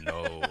out of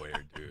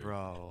nowhere, dude.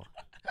 Bro.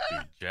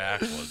 Dude,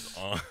 Jack was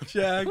on.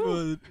 Jack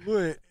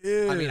went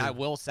in. I mean, I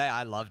will say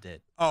I loved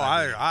it. Oh,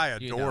 I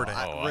adored it.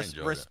 I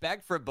enjoyed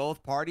respect for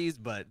both parties,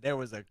 but there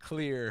was a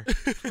clear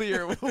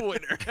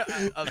winner.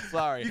 I'm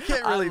sorry. You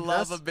can't really I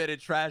love a bit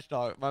of trash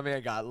talk. My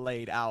man got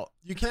laid out.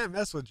 You can't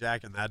mess with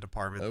Jack in that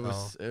department. It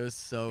was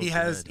so. He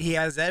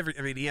has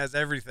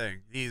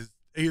everything.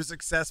 He was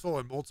successful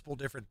in multiple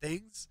different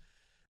things.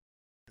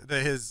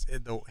 His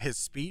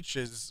speech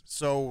is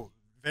so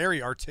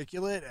very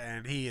articulate,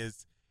 and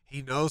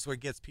he knows what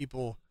gets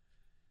people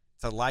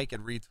to like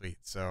and retweet.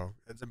 So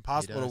it's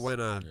impossible to win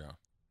a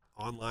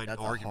online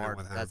argument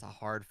with him. That's a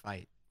hard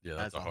fight. Yeah,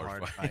 that's a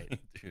hard fight.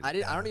 Dude, I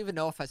don't even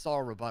know if I saw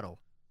a rebuttal.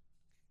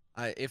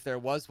 If there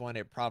was one,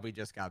 it probably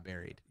just got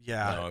buried.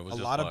 Yeah, no, it was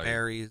a lot of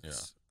buried.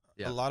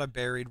 Yeah. A lot of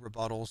buried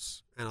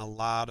rebuttals and a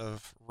lot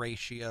of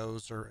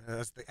ratios, or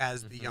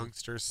as the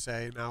youngsters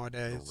say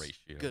nowadays.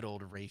 Good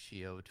old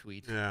ratio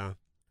tweet. Yeah.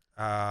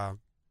 And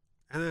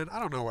then I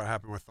don't know what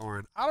happened with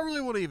Thorin. I don't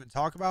really want to even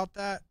talk about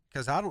that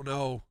because I don't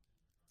know.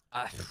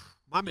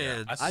 My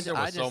man. I think there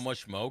was so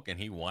much smoke, and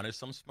he wanted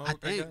some smoke.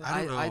 I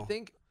don't know.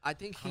 I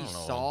think he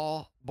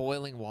saw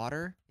boiling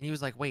water, and he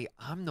was like, "Wait,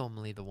 I'm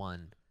normally the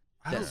one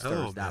that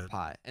stirs that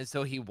pot," and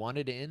so he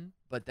wanted in,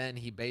 but then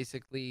he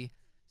basically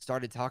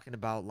started talking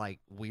about like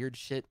weird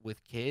shit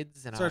with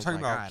kids, and started I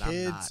was talking like, about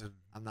kids.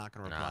 I'm not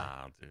gonna reply.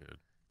 Nah, dude.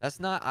 That's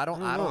not. I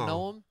don't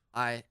know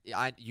him.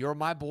 You're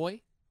my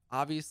boy,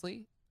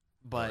 obviously,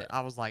 but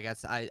I was like,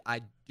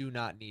 I do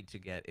not need to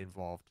get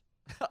involved.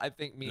 I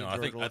think me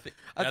and George will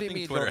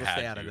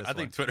stay out of this. I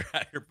think Twitter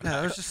had your back.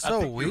 Yeah, it was just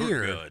so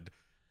weird. Good.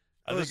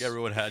 I think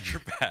everyone had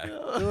your back.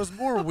 It was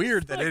more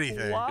weird than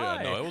anything.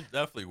 Yeah, no, it was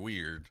definitely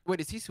weird. Wait,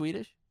 is he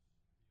Swedish?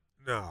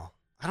 No,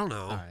 I don't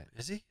know. All right.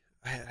 Is he?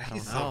 I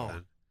don't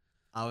know.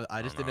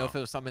 I just didn't know if it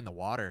was something in the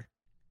water.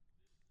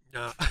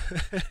 No.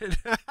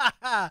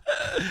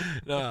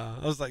 No.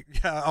 I was like,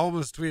 I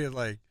almost tweeted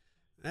like,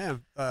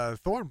 damn,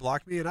 Thorne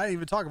blocked me, and I didn't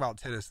even talk about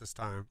tennis this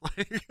time.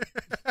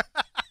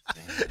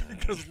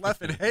 Because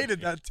Leffen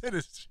hated that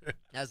tennis shit.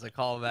 As a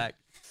callback.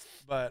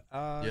 But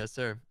Yes,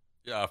 sir.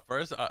 Yeah,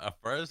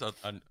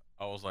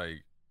 I was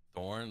like,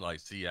 Thorn, like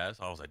CS.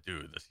 I was like,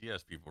 dude, the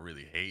CS people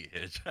really hate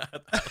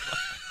Hitchhat.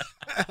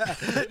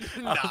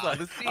 Nah,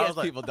 the CS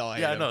people don't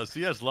hate yeah, him. no,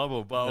 CS love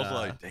him, but I was Nah.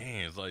 like,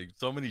 dang, it's like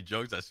so many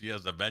jokes that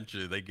CS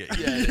eventually they get.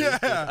 Yeah, easy. it's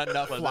Yeah. just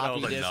enough But then I floppy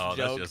was like, disk no,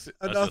 jokes.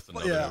 that's enough, just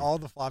another. all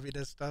the floppy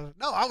disk stuff.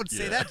 No, I would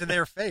say Yeah. that to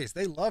their face.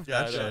 They love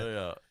Yeah, that shit.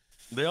 yeah.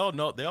 They all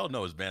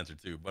know his banter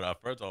too. But at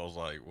first I was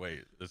like,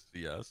 wait, this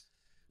CS?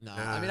 No,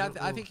 Nah, I mean, I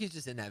don't I know. think he's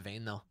just in that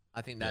vein, though.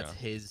 I think that's Yeah.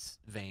 his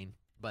vein,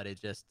 but it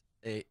just,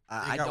 It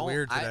I got don't,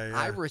 weird today,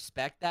 I yeah.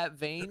 respect that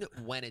vein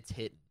when it's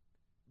hidden,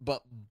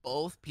 but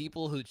both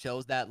people who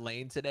chose that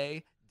lane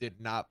today did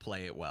not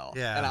play it well.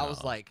 Yeah. And I was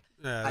No. like,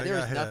 Yeah, they there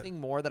got is hit. nothing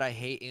more that I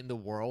hate in the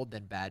world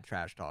than bad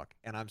trash talk.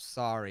 And I'm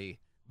sorry,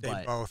 They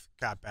but both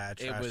got bad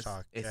it trash was,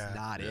 talk. it's yeah.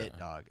 not Yeah. it,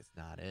 dog. It's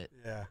not it.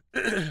 Yeah.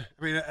 I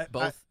mean,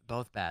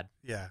 Both bad.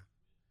 yeah.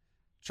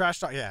 Trash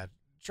talk. Yeah.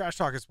 Trash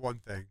talk is one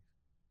thing,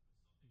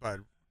 but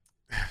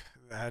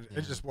Yeah.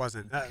 it just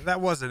wasn't. That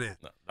wasn't it.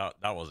 No,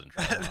 that wasn't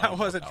trash. I don't know That what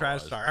wasn't that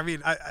trash was. talk. I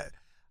mean, I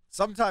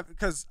sometimes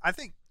because I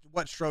think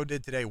what Stro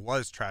did today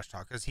was trash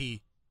talk because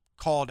he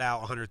called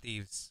out 100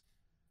 Thieves.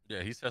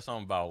 Yeah, he said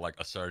something about like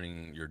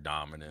asserting your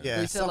dominance.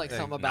 Yeah, He said like something.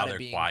 something Now about they're it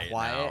being quiet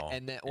quiet, now.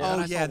 and then Yeah. then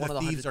Oh, I saw yeah, one the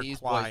of the thieves 100 are Thieves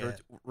boys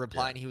quiet.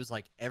 reply, Yeah. and he was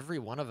like, "Every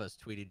one of us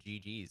tweeted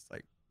GGs."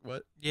 Like,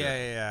 what?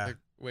 Yeah. Like,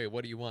 wait,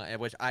 what do you want? And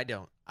which I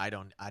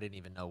didn't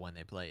even know when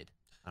they played.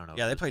 I don't know.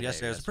 Yeah, if they was played today or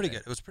yesterday. It was pretty good.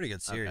 It was a pretty good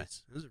Okay.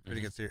 series. It was a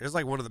pretty Mhm. good series. It was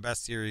like one of the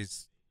best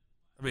series.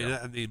 I mean,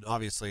 Yeah.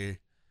 Obviously,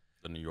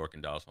 The New York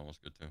and Dallas one was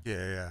good too.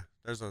 yeah.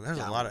 There's a That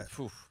lot one, of.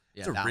 phew,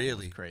 yeah, it's a that one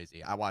really- was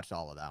crazy. I watched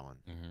all of that one.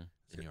 Mm-hmm.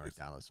 The New York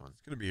Dallas one.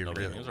 It's gonna be a No,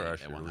 the really. games are They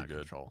actually won really that good.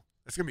 control.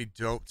 It's gonna be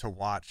dope to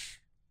watch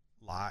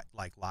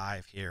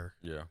live here.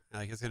 Yeah,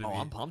 Like it's gonna Oh, be.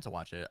 I'm pumped to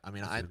watch it. I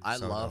mean, It's I gonna be I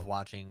so love dope.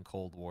 watching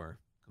Cold War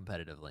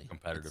competitively.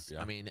 Competitive, It's-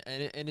 yeah. I mean,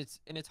 and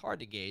it's hard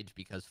to gauge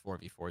because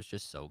 4v4 is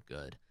just so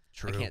good.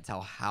 True. I can't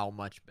tell how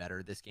much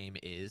better this game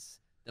is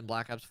than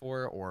Black Ops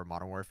 4 or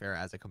Modern Warfare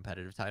as a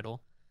competitive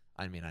title.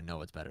 I mean, I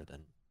know it's better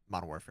than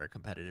Modern Warfare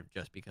competitive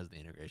just because of the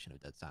integration of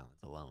Dead Silence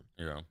alone.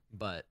 yeah.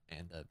 But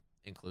and the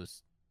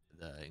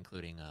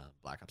including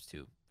Black Ops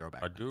 2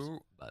 throwback. I maps. do.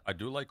 But I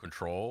do like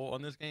control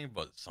on this game,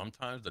 but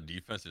sometimes the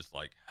defense is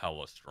like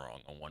hella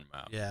strong on one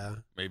map, Yeah.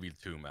 maybe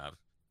two maps.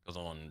 Because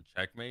on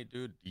Checkmate,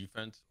 dude,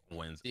 defense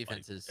wins.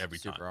 defense like, is every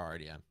super time.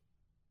 hard, yeah.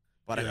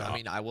 But Yeah. I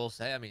mean, I will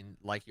say, I mean,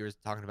 like you were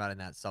talking about in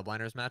that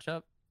Subliners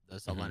matchup, the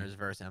Subliners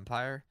versus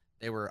Empire,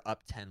 they were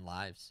up 10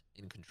 lives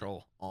in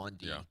control on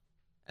D, Yeah.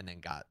 and then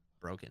got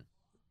broken.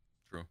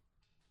 True.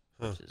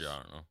 Huh. Which is, Yeah, I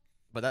don't know.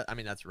 But that, I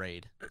mean, that's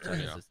raid, so I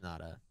guess Yeah. it's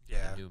not a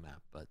Yeah. new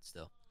map, but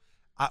still.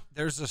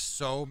 There's just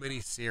so many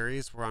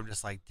series where I'm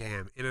just like,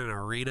 damn, in an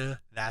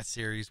arena, that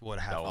series would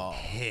have Oh,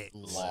 hit.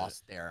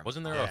 Lost there.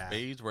 Wasn't there Yeah. a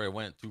phase where it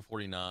went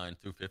 249,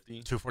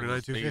 250? 249, It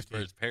was phase 250.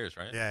 versus Paris,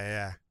 right?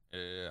 Yeah.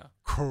 Yeah.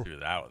 Cool.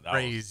 Dude, that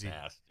Crazy. was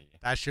nasty.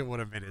 That shit would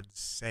have been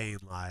insane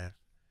live.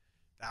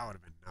 That would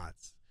have been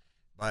nuts.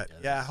 But Yeah,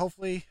 yeah, that's-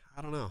 hopefully,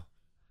 I don't know.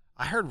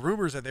 I heard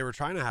rumors that they were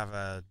trying to have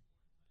a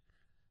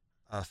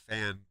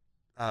fan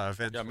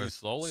event Yeah, I mean, with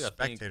slowly, I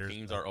think spectators.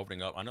 teams but- are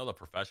opening up. I know the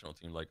professional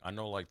team, like I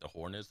know, like the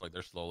Hornets, like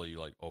they're slowly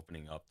like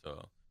opening up to.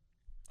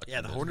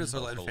 Yeah, the attendance Hornets are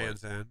and letting stuff,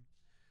 so, fans in.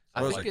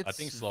 I Well, think like, I it's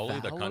think slowly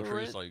the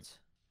country's, Valorant. like-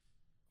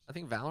 I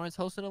think Valorant's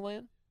hosting a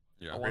LAN.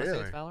 Yeah, I want to say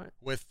Really? it's Valorant.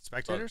 With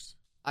spectators?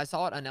 I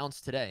saw it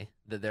announced today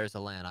that there's a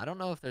LAN. I don't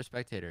know if there's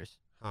spectators.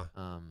 Huh.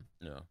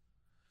 yeah.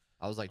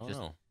 I was like I don't just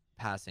know.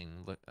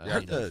 passing. Look, Yeah, I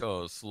you know,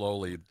 think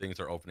slowly things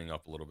are opening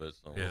up a little bit.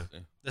 So Yeah. we'll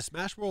see. The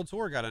Smash World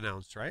Tour got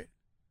announced, right?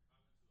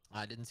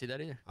 I didn't see that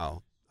either.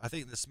 Oh, I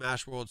think the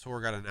Smash World Tour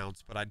got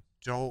announced, but I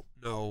don't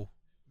know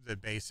the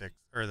basics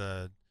or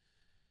the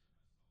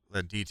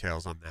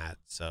details on that.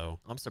 So,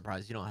 I'm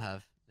surprised you don't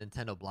have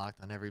Nintendo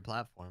blocked on every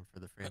platform for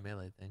the free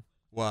melee thing.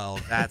 well,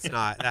 that's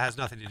not that has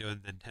nothing to do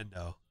with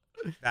Nintendo.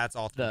 That's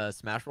all through, The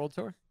Smash World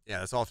Tour. yeah,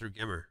 that's all through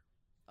Gimmer.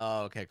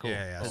 Oh, okay, cool.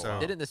 Yeah, 'Cause so-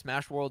 didn't the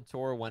Smash World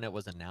Tour when it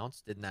was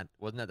announced?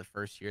 Wasn't that the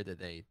first year that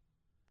they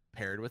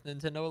paired with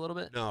Nintendo a little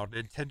bit? No,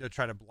 Nintendo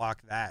tried to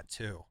block that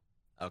too.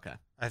 Okay.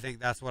 I think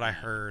that's what I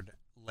heard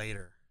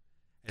later.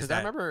 is Because I that-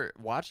 remember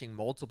watching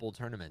multiple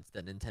tournaments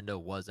that Nintendo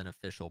was an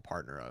official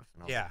partner of.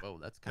 And I was Yeah. like, whoa,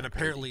 that's kind and of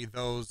apparently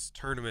those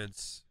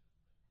tournaments,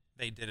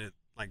 they didn't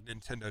like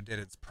Nintendo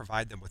didn't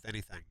provide them with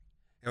anything.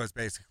 It was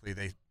basically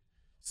they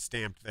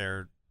stamped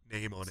their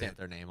name on stamped it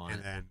their name on and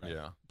it. then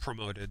Yeah.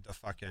 promoted the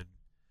fucking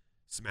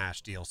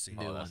Smash DLC.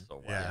 New Oh, that's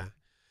one. so Yeah.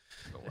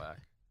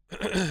 whack. So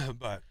whack.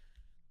 But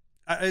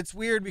it's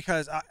weird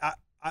because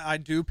I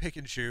do pick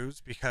and choose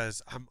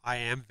because I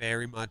am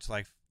very much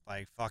like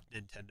fuck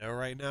Nintendo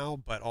right now,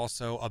 but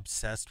also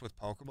obsessed with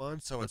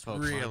Pokemon. So With it's Pokemon,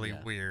 really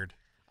yeah. weird.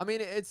 I mean,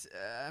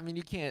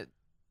 you can't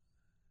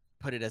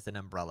put it as an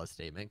umbrella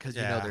statement because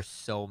you know Yeah. there's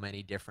so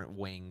many different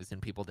wings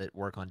and people that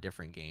work on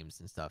different games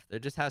and stuff. There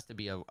just has to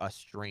be a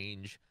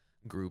strange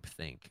group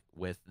think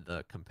with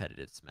the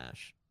competitive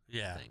Smash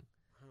Yeah, thing.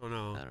 I don't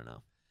know. I don't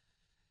know.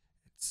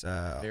 It's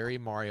Very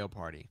Mario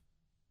Party.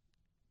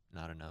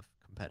 Not enough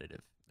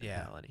competitive Yeah.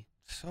 mentality.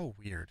 so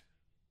weird,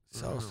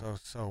 So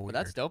weird. But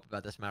that's dope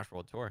about the Smash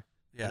World Tour.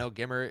 Yeah. I know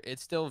Gimmer.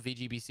 It's still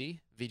VGBC,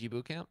 VG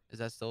Bootcamp. Is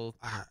that still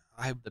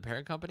I the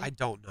parent company? I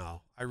don't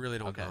know. I really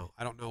don't Okay. know.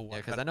 I don't know what.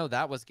 Yeah, because I know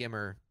that was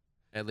Gimmer,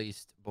 at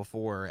least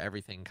before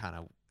everything kind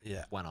of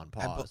yeah. went on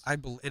pause.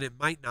 And it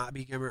might not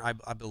be Gimmer.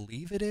 I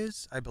believe it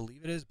is. I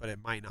believe it is, but it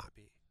might not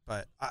be.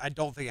 But I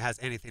don't think it has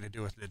anything to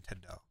do with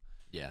Nintendo.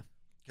 Yeah.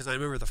 Because I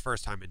remember the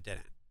first time it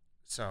didn't.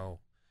 So,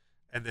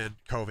 and then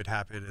COVID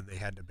happened, and they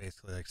had to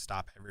basically like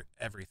stop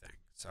everything.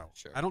 So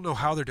Sure. I don't know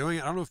how they're doing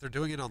it. I don't know if they're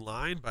doing it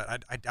online,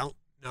 but I don't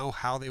know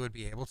how they would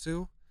be able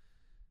to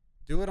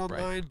do it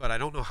online. But I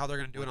don't know how they're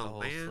going to do it The on whole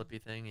LAN. Slippy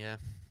thing, yeah.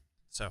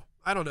 So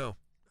I don't know.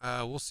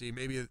 We'll see.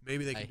 Maybe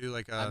they can do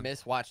like a. I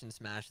miss watching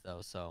Smash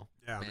though. So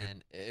Yeah,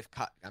 man, if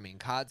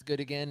COD's good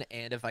again,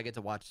 and if I get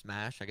to watch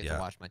Smash, I get to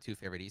watch my two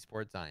favorite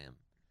esports. I am.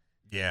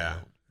 Yeah,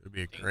 down. it'd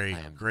be a I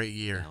am great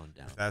year down.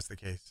 if that's the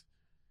case.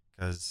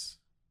 Because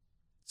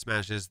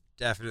Smash is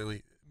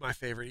definitely my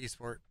favorite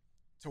esport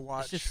to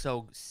watch. It's just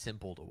so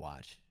simple to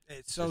watch.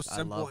 It's so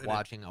simple. I love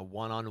watching a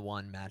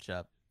one-on-one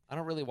matchup. I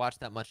don't really watch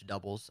that much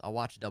doubles. I'll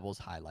watch doubles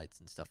highlights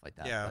and stuff like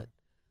that. Yeah.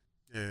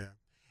 But Yeah.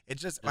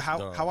 It's just Just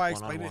how I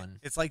explain it. one-on-one.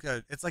 It's like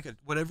a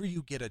whenever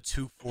you get a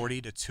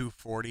 240 to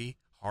 240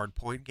 hard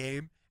point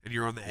game and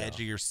you're on the edge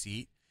of your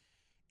seat,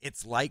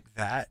 it's like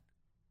that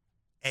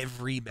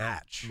every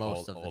match.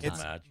 Most of the all time.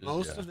 matches,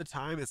 Most of the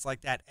time it's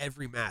like that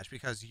every match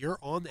because you're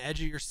on the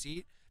edge of your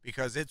seat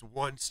because it's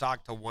one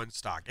stock to one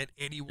stock and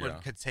anyone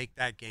could take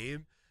that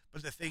game.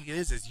 But the thing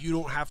is you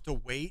don't have to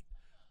wait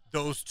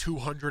those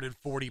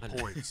 240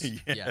 points.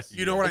 Yes.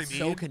 You know what I It's mean?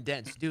 so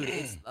condensed, dude.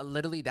 It's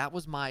literally that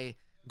was my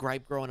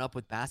gripe growing up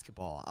with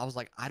basketball. I was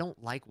like, I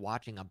don't like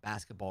watching a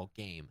basketball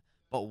game,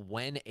 but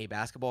when a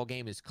basketball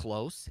game is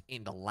close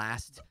in the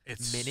last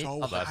It's minute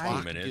so of the Last few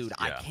clock, minutes, dude,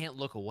 I yeah. can't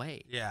look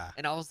away. Yeah.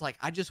 And I was like,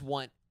 I just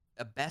want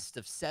a best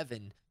of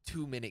 7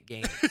 2-minute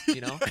games,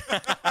 you know?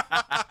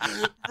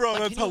 Bro,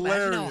 Like, that's can you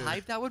hilarious. imagine how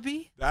hype that would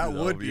be? That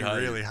would would be be hype.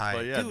 really hype.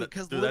 But yeah, Dude,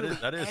 because dude, literally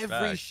that is every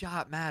fact.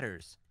 shot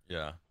matters.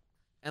 Yeah.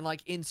 And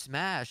like in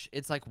Smash,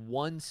 it's like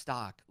one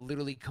stock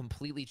literally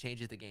completely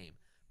changes the game.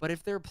 But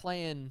if they're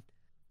playing,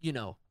 you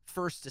know,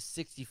 first to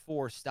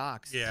 64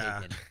 stocks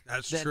taken,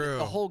 that's then true.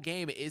 the whole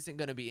game isn't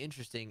going to be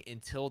interesting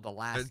until the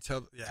last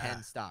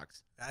 10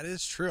 stocks. That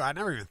is true. I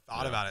never even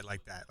thought Yeah. about it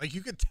like that. Like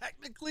you could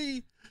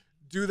technically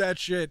do that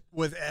shit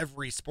with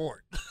every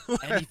sport.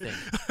 Anything.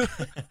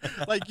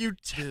 Like you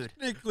Dude.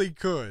 technically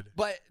could.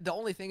 But the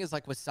only thing is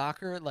like with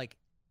soccer, like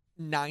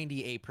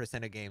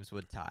 98% of games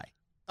would tie.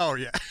 Oh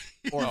yeah.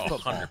 Or Oh,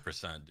 football.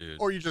 100%, dude.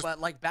 Or you just But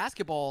like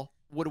basketball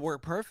would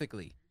work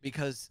perfectly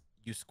because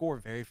you score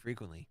very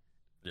frequently.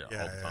 yeah,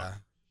 yeah, all the yeah. time.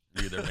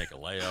 You either make a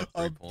layup,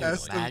 A 3 points.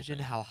 best like, of- Imagine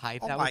how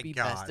hype Oh that my would be.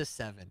 God. Best of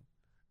 7.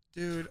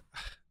 Dude,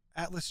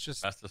 Atlas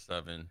just best of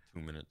 7, 2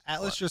 minutes.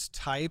 Atlas flat. just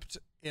typed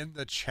in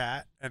the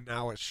chat and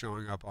now it's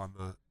showing up on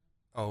the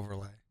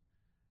overlay.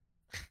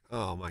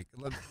 Oh my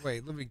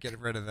let me get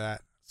rid of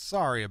that.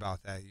 Sorry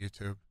about that,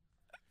 YouTube.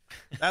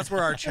 That's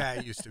where our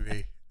chat used to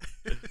be.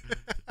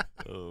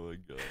 Oh my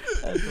god.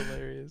 That's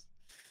hilarious.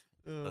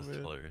 Oh, That's man.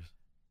 hilarious.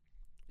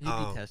 You'd be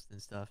Um, testing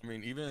stuff. I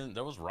mean, even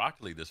there was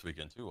Rocket League this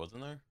weekend too,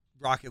 wasn't there?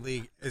 Rocket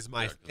League is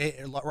my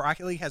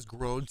Rocket League has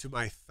grown to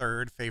my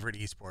third favorite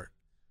esport.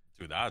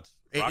 Dude, that's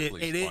Rocket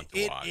League's fun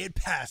to watch. It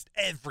passed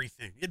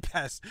everything. It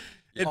passed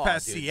Oh,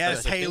 passed dude,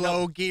 CS, the thing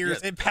Halo, of- Gears.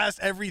 yeah. It passed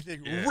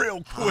everything Yeah.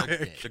 real Hugged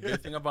quick. it. The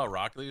good thing about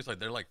Rocket League is like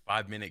they're like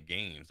 5-minute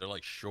games. They're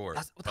like short.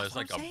 That's but it's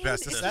what like I'm a saying.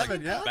 best of It's there's seven,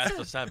 like yeah. best of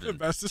The 7.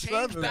 best of Change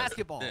seven.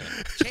 basketball.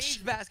 Yeah.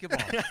 Change basketball.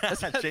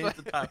 Change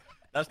the time.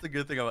 That's the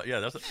good thing about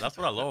that's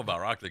what I love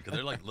about Rocket League because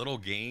they're like little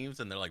games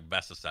and they're like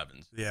best of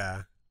 7s.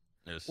 Yeah.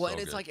 It's Well, so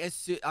and it's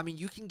good. like I mean,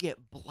 you can get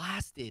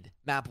blasted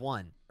map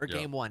 1 or Yeah.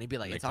 game 1. He'd be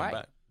like, They it's all come right.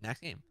 back. Next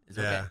game. It's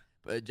Yeah. okay.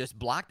 But just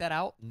block that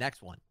out.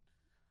 Next one.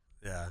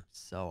 Yeah.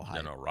 So high.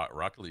 Yeah, no,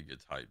 Rocket League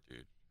gets hyped,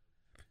 dude.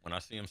 When I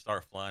see him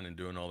start flying and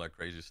doing all that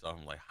crazy stuff,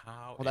 I'm like,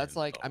 how? Well, that's in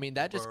like, the I mean,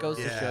 that just goes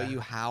to Yeah. show you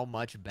how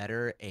much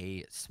better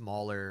a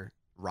smaller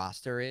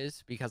roster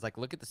is. Because, like,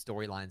 look at the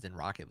storylines in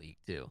Rocket League,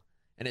 too.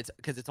 And it's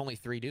because it's only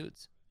 3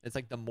 dudes. It's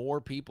like the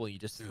more people you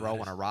just Dude, throw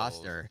that on a is so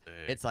roster, sick.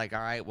 it's like, all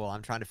right, well,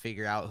 I'm trying to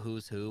figure out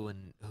who's who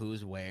and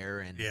who's where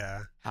and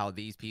Yeah. how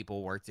these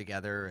people work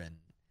together. And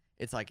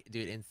it's like,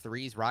 dude, in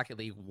 3's Rocket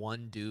League,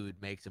 one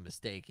dude makes a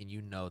mistake and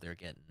you know they're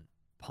getting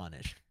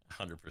punished.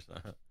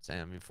 100%. So,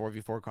 I mean,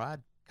 4v4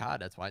 COD,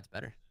 that's why it's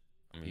better.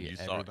 I mean, you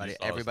Everybody,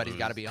 saw us everybody's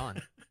got to lose. be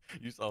on.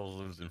 You saw us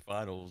lose in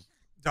finals.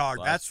 Dog,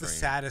 Last that's the stream.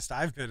 saddest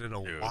I've been in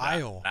a Dude,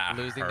 while.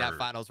 Losing that hurt.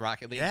 finals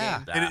Rocket League Yeah.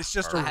 game. And it's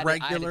just That a I had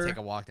regular to take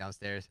a walk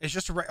downstairs. It's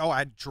just a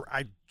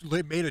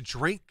made a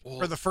drink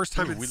for the first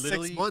time Dude, in we 6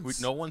 literally,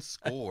 months. no one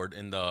scored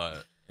in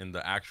the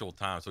actual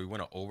time, so we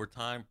went to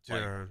overtime,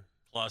 like Dude.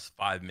 plus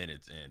 5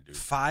 minutes in, dude.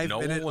 5 No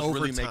minute one was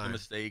really overtime. making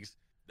mistakes.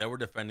 They were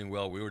defending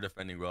well. We were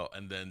defending well,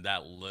 and then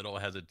that little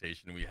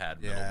hesitation we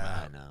had, middle Yeah.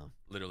 I map, know.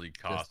 literally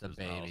cost a us.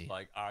 And I was baby.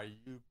 like, are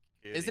you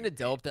kidding? Isn't it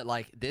dope that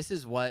like this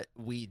is what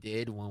we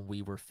did when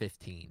we were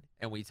 15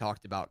 and we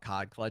talked about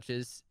COD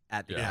clutches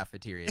at the Yeah.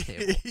 cafeteria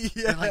table.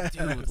 They're like,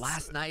 dude,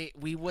 last night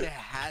we would have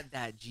had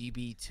that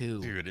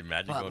GB2. Dude,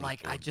 imagine But going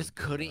like, to I school just and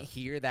doing couldn't that.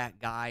 hear that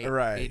guy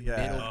Right, in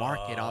yeah. middle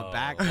market on Oh.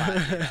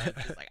 backlash. You know? It's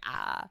just like,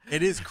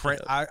 It is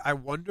crazy. I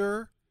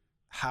wonder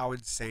how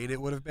insane it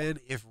would have been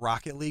if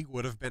Rocket League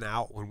would have been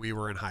out when we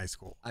were in high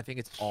school. I think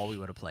it's all we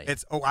would have played.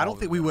 I don't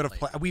think we would have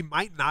played. played. We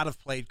might not have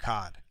played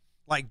COD,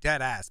 like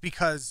dead ass,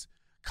 because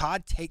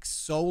COD takes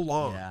so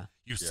long. Yeah.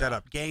 You set Yeah.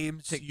 up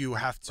games. You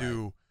have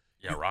to.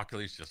 Yeah, Rocket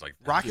League's just like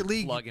that. Rocket Dude,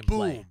 League, plug and boom.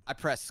 play. I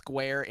press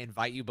square,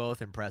 invite you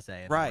both, and press A.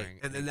 And Right, we're in-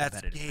 and then in that's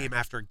competitive game match.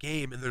 after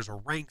game, and there's a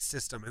rank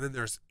system, and then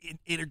there's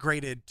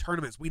integrated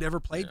tournaments. We never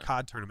played Yeah.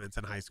 COD tournaments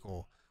in high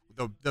school.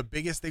 The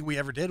biggest thing we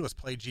ever did was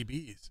play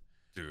GBs.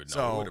 Dude, no,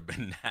 So- it would have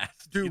been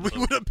nasty. Dude, we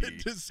would have been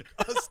low-key.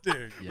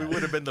 disgusting. We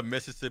would have been the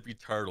Mississippi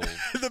Turtles.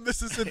 The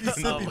Mississippi In the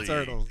Sippy league.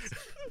 Turtles.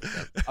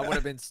 I would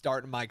have been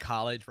starting my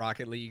college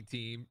Rocket League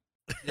team.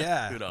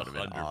 Yeah. Dude, That would've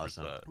been 100%.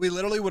 awesome. We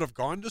literally would have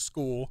gone to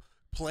school,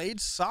 played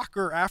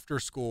soccer after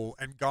school,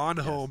 and gone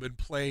home and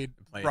played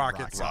Played Rocket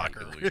Rocket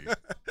Soccer. League.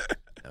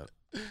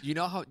 You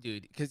know how,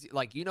 dude, because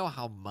like you know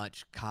how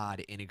much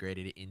COD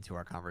integrated into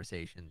our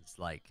conversations,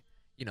 like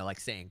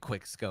like saying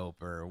quick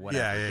scope or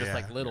whatever, Yeah, just yeah.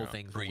 like little Yeah,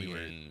 things when we were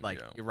green, like,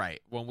 yeah. you're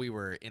right, when we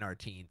were in our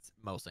teens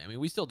mostly. I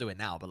mean, we still do it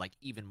now, but like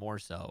even more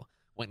so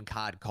when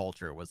COD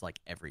culture was like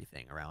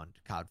everything around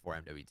COD 4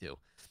 MW2.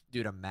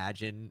 Dude,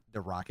 imagine the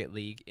Rocket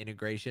League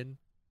integration.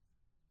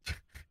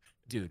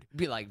 Dude,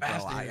 be like,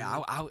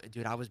 bro,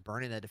 dude, I was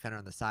burning that defender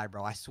on the side,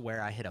 bro. I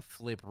swear I hit a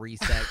flip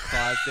reset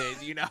crossing.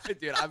 Dude,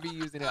 I'd be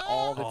using it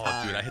all the Oh,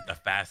 time. dude, I hit the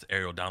fast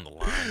aerial down the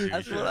line. Dude.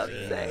 That's what I'm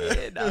Yeah.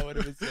 saying. I would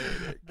have been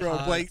saying it.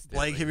 Bro, Blake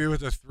constantly. hit me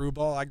with a through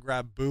ball. I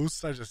grabbed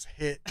boost. I just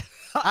hit.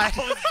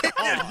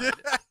 Oh,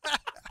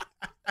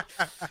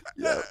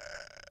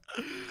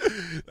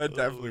 That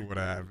definitely would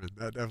have happened.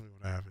 That definitely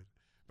would have happened.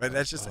 But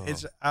that's just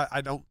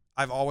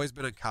I've always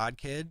been a COD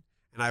kid,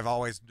 and I've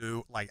always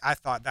knew, like, I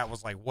thought that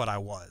was like what I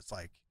was.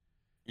 Like,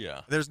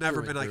 Yeah. there's never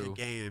Through been and like a through.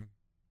 game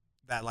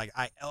that like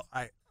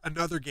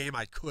another game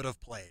I could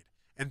have played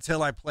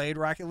until I played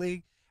Rocket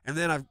League, and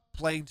then I'm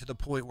playing to the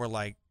point where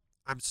like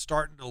I'm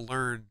starting to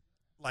learn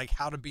like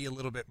how to be a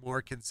little bit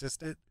more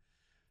consistent.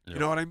 You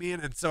know what I mean?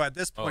 And so at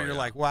this point, you're yeah.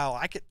 like, wow,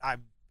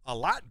 I'm a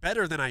lot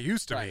better than I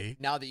used to right. be.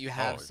 Now that you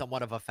have Oh.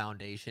 somewhat of a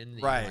foundation,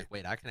 you're Right. like,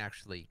 wait, I can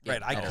actually Right,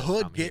 get I better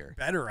could from get here.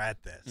 better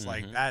at this.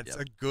 Like Mhm. that's Yep.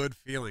 a good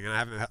feeling, and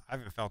I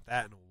haven't felt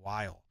that in a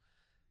while.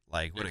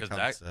 Like when it Because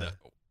comes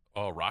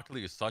to Rocket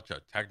League is such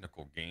a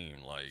technical game.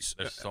 Like,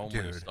 there's so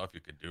many dude. stuff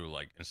you could do.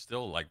 Like, and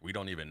still, like, we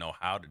don't even know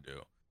how to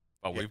do.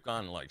 But Yeah. we've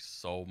gotten like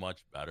so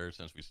much better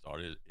since we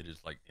started. It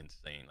is like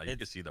insane. Like, you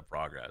can see the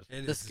progress.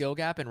 it The is- skill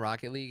gap in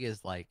Rocket League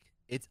is like,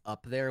 it's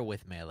up there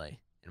with Melee,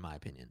 in my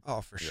opinion.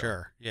 Oh, for Yeah.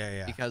 sure.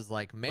 Yeah. Because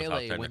like how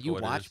Melee, when technical you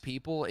it watch is.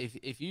 people,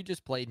 if you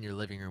just played in your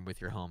living room with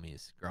your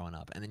homies growing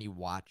up, and then you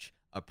watch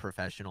a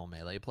professional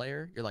Melee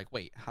player, you're like,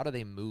 wait, how do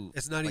they move?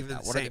 It's not like even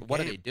that? the What are same they, what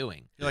are game. they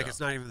doing? You're like Yeah. it's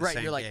not even the Right,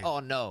 same you're like, game. oh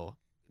no,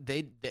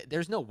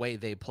 there's no way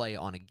they play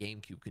on a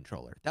GameCube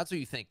controller. That's what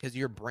you think, because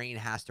your brain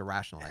has to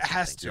rationalize. It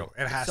has something.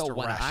 to. It has so to.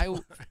 when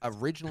rationalize. I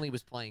originally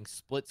was playing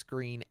split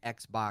screen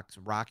Xbox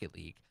Rocket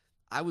League,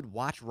 I would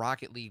watch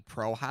Rocket League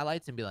Pro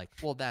highlights and be like,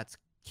 well, that's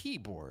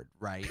keyboard,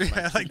 right?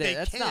 Yeah, like, they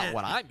that's not can't.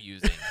 what I'm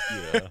using.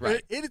 Yeah.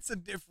 Right. It's a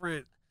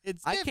different.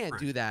 It's I different.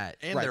 can't do that.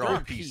 And right, they're they're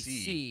on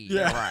PC.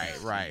 Yeah.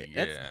 Right.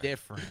 Yeah. That's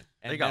different.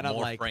 And They got then I'm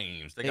more like,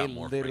 frames. They they got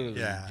more literally frames.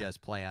 Yeah.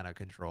 just play on a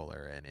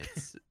controller, and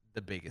it's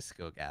the biggest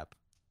skill gap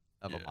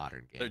of a Yeah.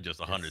 modern game. They're just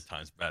 100 It's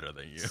times better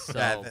than you. So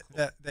Yeah,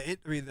 cool.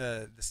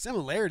 the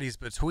similarities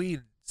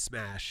between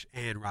Smash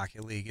and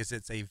Rocket League is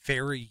it's a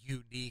very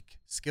unique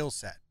skill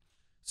set.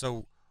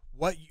 So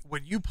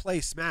when you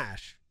play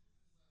Smash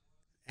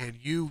and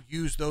you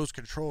use those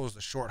controls,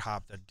 the short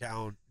hop, the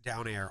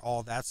down air,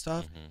 all that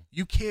stuff, Mhm.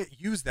 you can't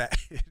use that.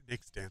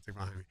 Nick's dancing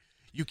behind me.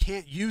 You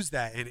can't use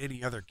that in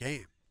any other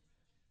game.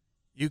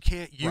 You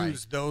can't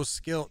use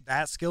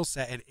that skill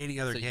set in any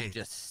other so game. you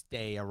just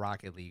stay a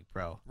Rocket League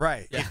pro.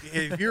 Right. Yeah.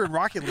 If you're in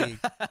Rocket League,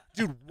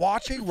 dude,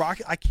 watching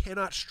Rocket, I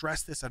cannot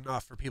stress this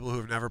enough for people who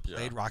have never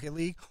played Yeah. Rocket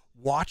League.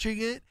 Watching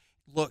it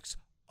looks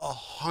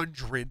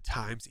 100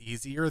 times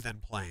easier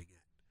than playing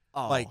it.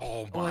 Oh, Like,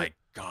 Oh Well, my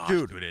gosh,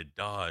 dude, dude, it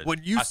does.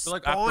 when you I feel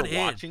like spawn after in-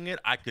 watching it,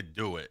 I could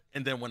do it,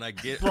 and then when I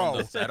get Bro. on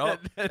the setup,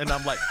 and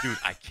I'm like, dude,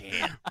 I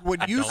can't.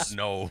 When I you don't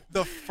know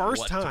the first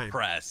what to time,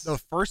 press. the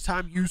first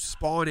time you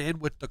spawn in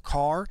with the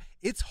car,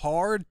 it's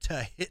hard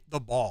to hit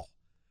the ball.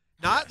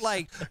 Not Yes.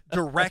 like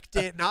direct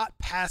it, not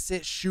pass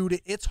it, shoot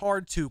it. It's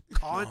hard to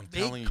I'm telling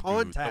make you, dude,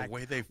 contact the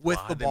way they with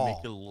fly, the they ball.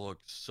 make it look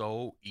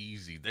so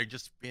easy. They're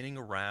just spinning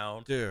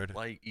around, Dude.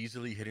 like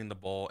easily hitting the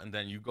ball, and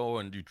then you go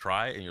and you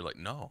try it, and you're like,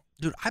 no.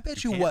 Dude, I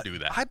bet You you, can't what do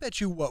that. I bet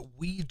you what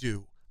we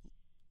do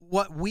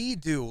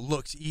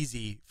looks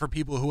easy for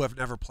people who have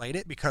never played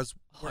it because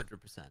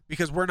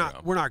 100%. we're not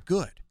Yeah. we're not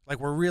good. Like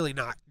we're really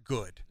not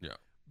good. Yeah.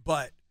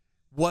 But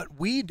what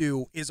we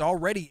do is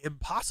already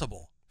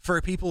impossible for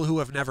people who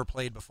have never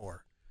played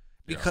before.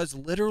 Yeah. Because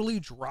literally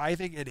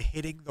driving and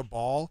hitting the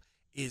ball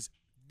is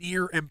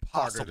near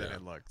impossible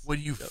looks. when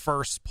you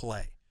first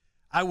play.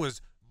 I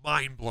was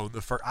mind blown.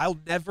 I'll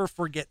never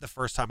forget the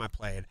first time I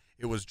played.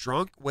 It was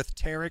drunk with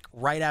Tarek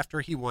right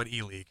after he won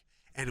E-League.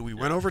 And we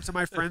went over to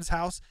my friend's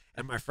house,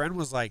 and my friend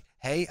was like,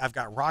 hey, I've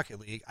got Rocket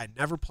League. I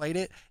never played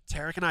it.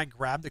 Tarek and I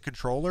grabbed the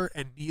controller,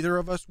 and neither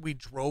of us, we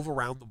drove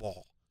around the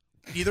ball.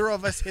 Neither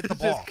of us hit the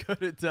ball.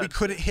 We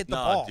couldn't hit the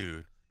ball.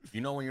 Dude. You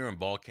know when you're in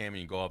ball cam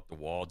and you go up the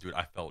wall, dude,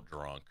 I felt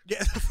drunk.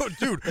 Yeah,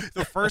 dude,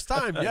 the first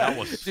time, yeah. That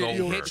was so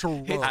Hitch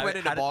went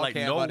into ball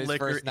cam on his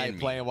first night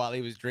playing while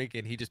he was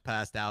drinking. He just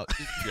passed out.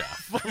 Yeah.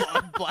 Full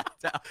on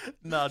blacked out.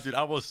 No, dude,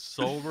 I was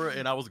sober,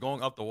 and I was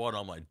going up the wall, and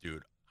I'm like,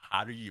 dude,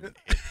 how do you even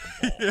hit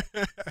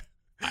the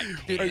ball?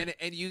 Dude,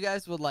 and you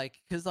guys would like,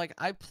 because like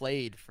I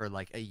played for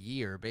like a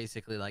year,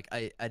 basically like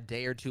a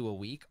day or two a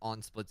week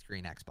on split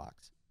screen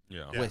Xbox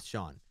with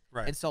Sean.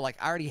 Right. And so like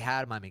I already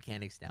had my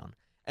mechanics down.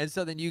 And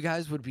so then you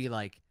guys would be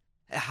like,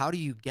 how do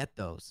you get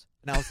those?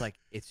 And I was like,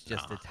 it's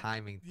just a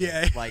timing thing.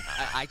 Yeah. Like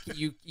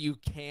you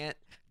can't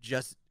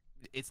just,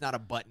 it's not a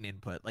button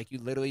input. Like you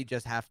literally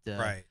just have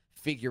to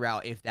figure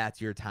out if that's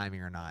your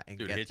timing or not. And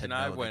dude, get Hitch to and know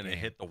I the went and game.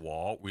 hit the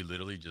wall. We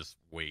literally just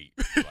wait.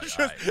 Like, It's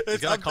all right,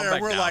 it's gotta up come there.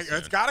 back We're down like, soon.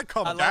 it's got to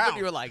come I love down. when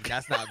you were like,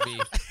 that's not me.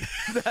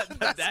 that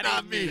That's ain't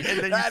not me. And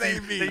then That you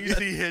ain't see, me. Then you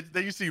see Hitch.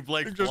 Then you see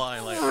Blake Just-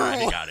 flying. Like, all right,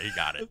 he got it. He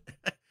got it.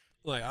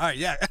 Like, all right,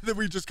 yeah. And then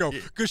we just go,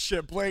 good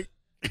shit, Blake.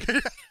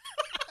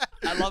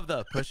 I love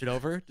the push it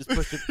over. Just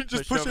push it.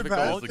 Just push push over it the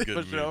past. goal. That's a Just good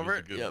push it meme. over.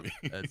 That's a good Yep.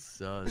 meme.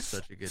 That's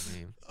such a good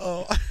meme.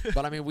 Oh,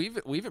 But I mean,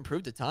 we've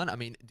improved a ton. I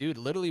mean, dude,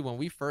 literally when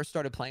we first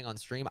started playing on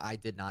stream, I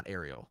did not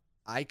aerial.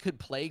 I could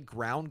play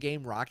ground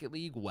game Rocket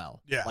League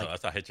well. yeah. Like,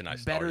 That's how Hitch and I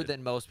started. better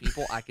than most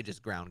people. I could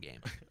just ground game.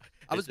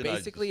 I was Hitch and I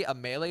basically a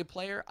melee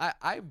player.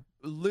 I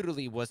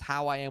literally was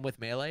how I am with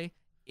melee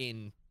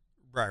in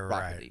Rocket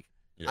right. League.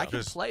 Yeah. I can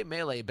Just- play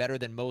melee better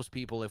than most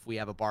people if we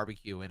have a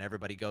barbecue and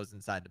everybody goes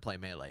inside to play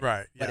melee.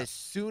 Right. But Yeah. as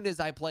soon as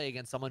I play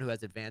against someone who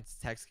has advanced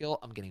tech skill,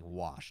 I'm getting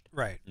washed.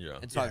 Right. Yeah.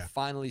 And so I Yeah.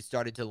 finally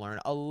started to learn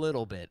a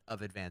little bit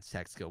of advanced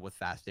tech skill with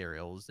fast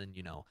aerials and,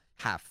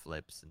 half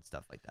flips and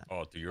stuff like that.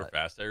 Oh, dude, your But-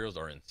 fast aerials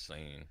are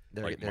insane.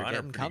 They're Like mine are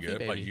getting pretty comfy,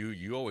 good, but baby.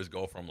 you always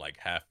go from like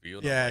half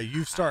field. Yeah, I'm like,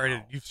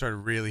 you've started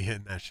really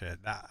hitting that shit.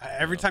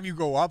 Every time you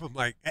go up, I'm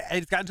like,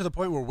 it's gotten to the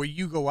point where when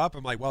you go up,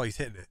 I'm like, well, he's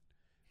hitting it.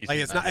 He's Like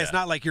hitting it's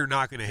not like you're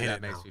not gonna hit that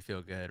it makes now. me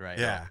feel good, right?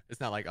 Yeah. It's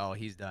not like, oh,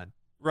 he's done.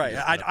 Right.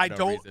 just put up I for no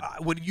don't. reason.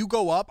 When you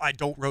go up, I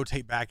don't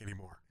rotate back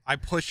anymore. I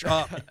push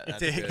up That's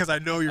to hit good. because I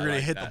know you're I gonna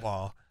like hit the that.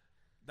 ball.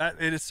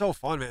 And it's so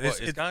fun, man. Well,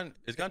 it's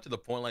gotten to the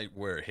point like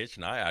where Hitch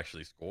and I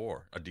actually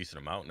score a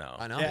decent amount now.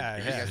 I know. Yeah,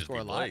 You yeah. guys Just score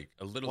be a lot. Blake,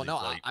 literally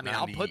Well, no, like I mean,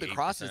 I'll put the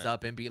crosses 98%.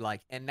 up and be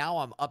like, and now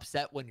I'm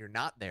upset when you're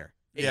not there.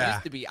 It Yeah.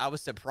 used to be I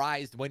was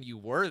surprised when you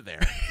were there.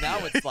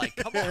 Now it's like,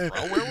 come on,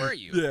 bro, where were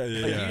you? Yeah,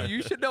 Like, yeah.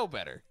 You should know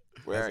better.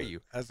 Where are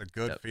you? That's a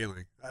good Yep.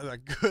 feeling. That's a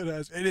good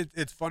ass. And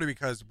it's funny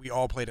because we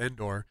all played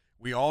indoor.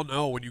 We all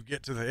know when you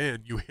get to the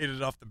end, you hit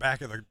it off the back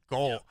of the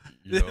goal,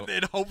 You know?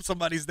 and hope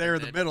somebody's there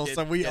in the middle.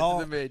 So we Get to all.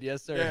 the mid,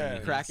 yes sir. Yeah,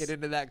 Crack it's- it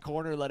into that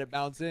corner, let it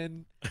bounce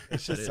in.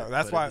 It's just Put so it-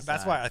 that's put it why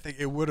that's why aside. I think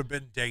it would have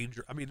been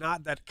dangerous. I mean,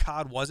 not that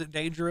COD wasn't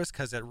dangerous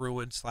because it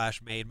ruined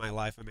 / made my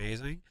life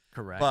amazing.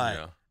 Correct.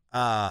 But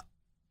Yeah.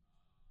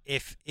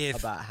 if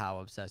about how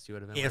obsessed you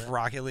would have been. if with it.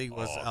 Rocket League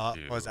was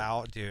Oh,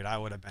 out, dude, I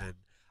would have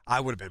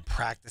been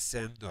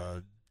practicing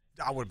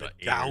I would have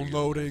been The aerials.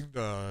 downloading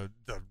the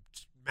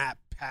map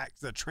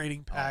packs, the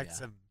training packs,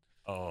 yeah. and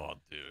Oh,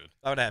 dude.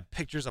 I would have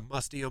pictures of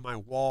Musty on my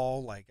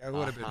wall. Like I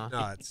would have Uh-huh. been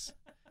nuts.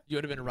 You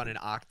would have been running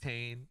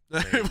Octane.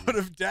 I would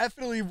have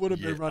definitely been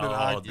Yeah. running Oh,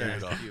 Octane.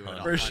 dude, You would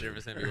For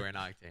 100% be wearing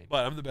Octane.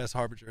 But I'm the best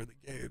harbinger in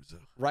the game. So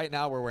Right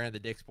now, we're wearing the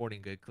Dick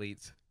Sporting Good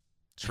cleats.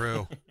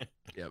 true.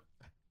 Yep.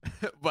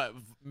 But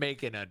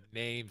making a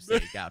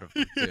namesake out of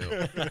them,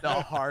 too.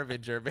 The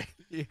Harbinger,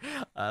 baby.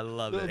 I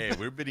love it. Hey,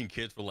 we're bidding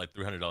kids for like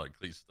 $300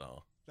 cleats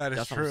though. That is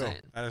That's what I'm true.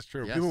 saying. That is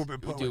true. Yes. People have been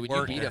putting Dude, when you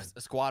work beat in.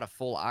 a squad of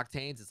full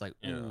Octanes, it's like,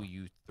 Yeah. ooh,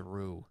 you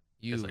threw.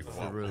 You It's like,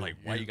 wow, threw. like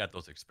why you got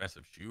those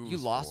expensive shoes? You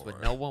lost for?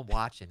 with no one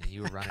watching and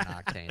you were running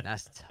Octane.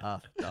 That's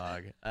tough,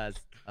 dog. That's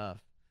tough.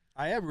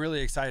 I am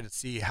really excited to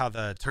see how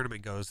the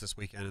tournament goes this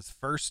weekend. It's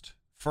first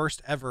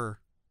ever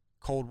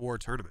Cold War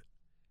tournament,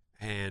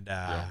 and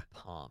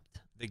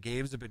Pumped. the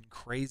games have been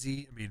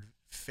crazy. I mean,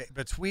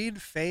 between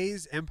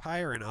FaZe,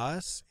 Empire, and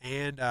us,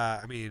 and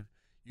I mean,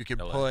 you can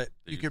LA,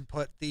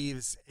 put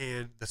Thieves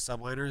and the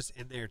Subliners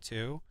in there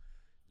too.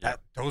 Yeah.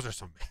 Those are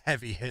some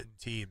heavy hitting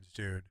teams,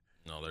 dude.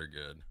 No, they're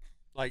good.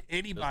 Like There's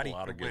anybody a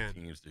lot can of good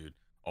win. teams, dude.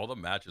 All the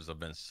matches have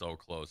been so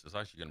close. It's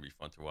actually gonna be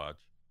fun to watch.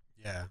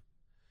 Yeah.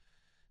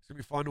 It's going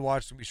to be fun to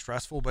watch. It's going to be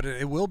stressful, but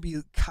it will be,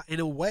 in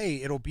a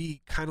way, it'll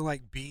be kind of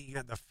like being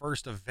at the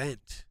first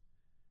event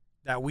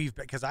that we've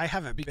been, because I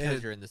haven't Because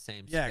been. you're in the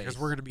same Yeah, space. because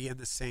we're going to be in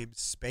the same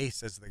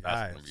space as the That's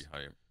guys. gonna be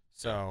hype.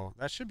 So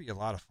that should be a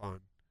lot of fun.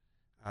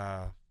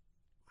 I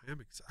am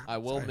excited. I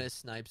will miss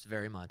Snipes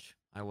very much.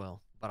 I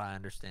will. But I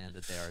understand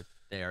that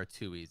they are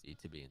too easy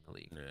to be in the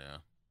league. Yeah.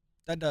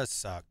 That does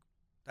suck.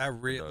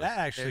 That does.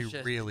 actually There's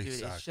just- really dude,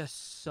 sucks. It's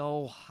just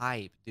so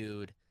hype,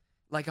 dude.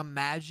 Like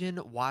imagine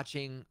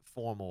watching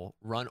Formal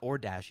run or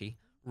Dashy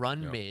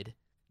run Yep. mid,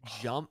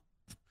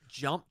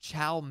 jump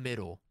chow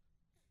middle,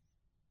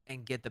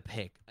 and get the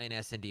pick in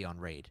S&D on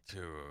raid.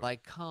 Dude,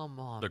 Like, come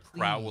on, the please.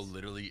 crowd will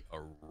literally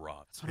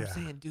erupt. That's what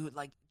I'm saying, dude.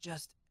 Like,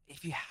 just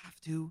if you have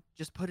to,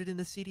 just put it in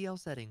the CDL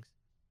settings.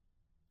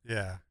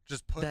 Yeah,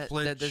 just put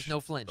flinch. That there's no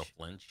flinch. The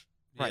flinch.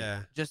 Right.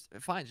 Yeah. Just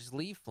fine. Just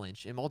leave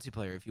flinch in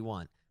multiplayer if you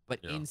want, but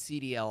Yeah. in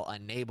CDL,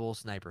 enable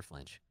sniper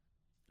flinch.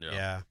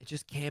 Yeah. It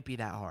just can't be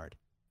that hard.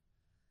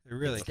 It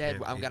really Instead,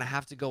 can't I'm be. gonna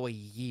have to go a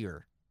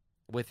year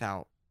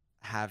without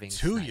having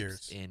 2 snipes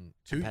years. in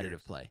 2 competitive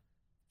years. play.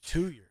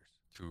 2 years.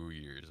 2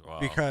 years. Wow.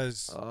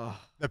 Because Ugh.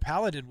 the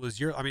Paladin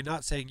was I mean,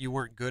 not saying you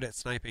weren't good at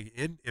sniping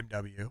in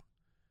MW,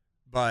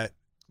 but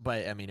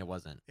But I mean, it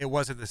wasn't. it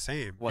wasn't the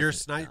same. Your wasn't-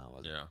 snipe, no, it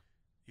wasn't.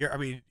 Yeah. I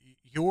mean,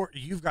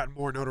 you've gotten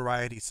more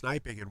notoriety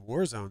sniping in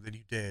Warzone than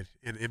you did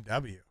in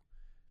MW,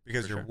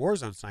 because For your sure.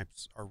 Warzone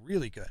snipes are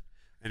really good,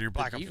 and your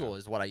Black The Ops. Eagle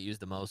is what I use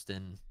the most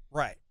in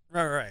Right.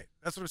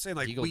 That's what I'm saying.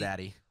 Like Eagle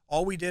Daddy.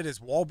 all we did is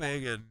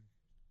wallbang and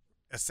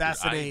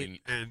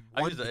assassinate and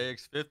I one used the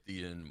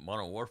AX50 in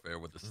Modern Warfare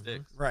with the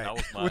sticks. Right. That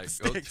was my With the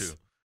sticks.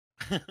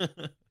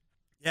 go-to.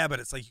 Yeah, but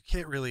it's like you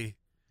can't really.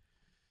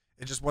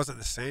 It just wasn't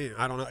the same.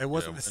 I don't know. It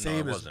wasn't the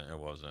same no, as it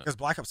wasn't. because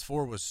Black Ops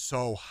 4 was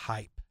so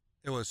hype.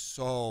 It was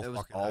so It was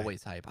fucking hype.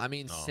 always hype. I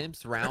mean, No.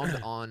 Simp's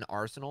round on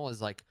Arsenal is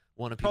like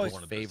one of Probably people's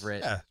one of the best.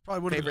 favorite Yeah, it's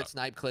probably one of favorite the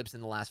snipe clips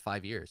in the last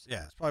 5 years.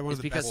 yeah, it's probably one It's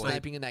of the because best.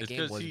 sniping in that It's game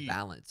 'cause was he-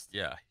 balanced.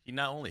 Yeah, he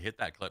not only hit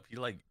that clip, he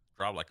like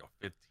dropped like a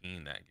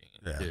 15 that game.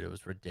 Yeah. Dude, it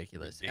was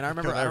ridiculous. And Ridiculous. I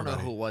remember, Killed I don't know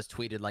everybody. who it was,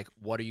 tweeted like,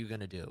 "What are you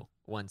gonna do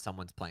when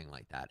someone's playing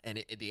like that?"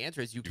 And the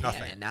answer is you can't,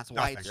 Nothing. and that's why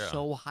Nothing. it's Yeah.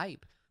 so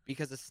hype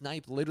because a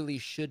snipe literally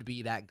should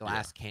be that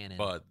glass cannon.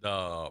 But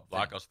the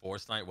Black Ops 4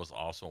 snipe was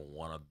also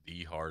one of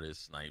the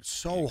hardest snipes.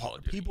 So in Call hard.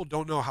 of Duty. People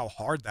don't know how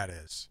hard that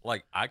is,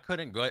 Like I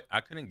couldn't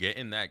get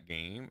in that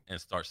game and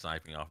start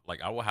sniping off.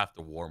 Like I would have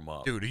to warm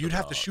up. Dude, you'd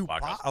have to shoot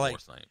Black Ops bot- 4 like,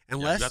 snipe.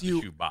 unless have to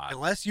you- shoot bots.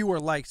 unless you were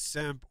like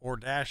Simp or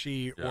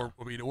Dashy Yeah.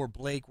 or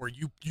Blake, where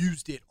you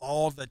used it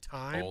all the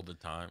time. all the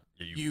time.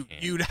 Yeah,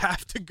 can't. You'd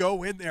have to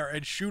go in there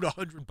and shoot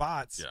 100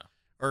 bots. Yeah.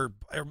 Or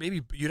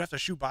maybe you'd have to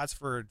shoot bots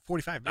for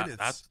 45 minutes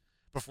That's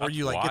before that's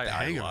you like get why the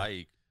hang of it.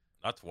 like.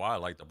 That's why I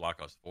like the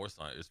Black Ops 4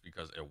 snipe. Is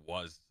because it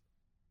was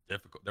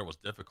difficult. There was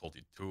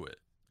difficulty to it.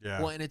 Yeah.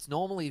 Well, and it's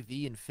normally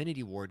the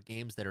Infinity Ward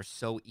games that are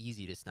so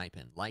easy to snipe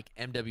in, like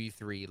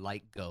MW3,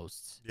 like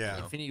Ghosts. Yeah.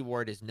 Infinity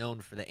Ward is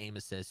known for the aim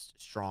assist,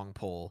 strong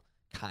pull,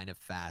 kind of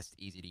fast,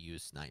 easy to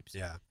use snipes.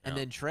 Yeah. And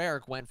Yeah. then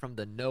Treyarch went from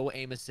the no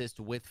aim assist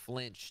with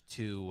flinch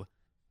to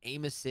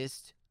aim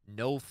assist,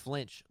 no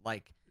flinch.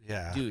 Like,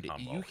 Yeah. dude,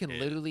 Combo you can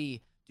hit.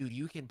 literally,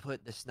 you can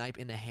put the snipe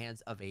in the hands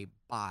of a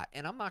bot.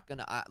 And I'm not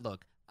gonna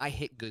look. I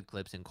hit good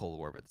clips in Cold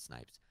War with the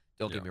snipes.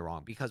 Don't Yeah. get me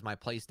wrong, because my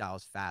play style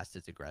is fast,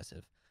 it's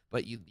aggressive.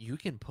 But you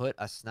can put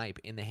a snipe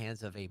in the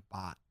hands of a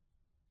bot,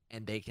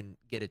 and they can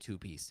get a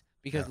 2-piece.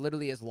 Because Yeah.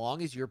 literally, as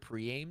long as you're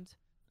pre-aimed,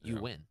 you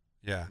Yeah. win.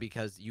 Yeah.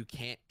 Because you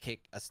can't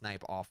kick a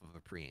snipe off of a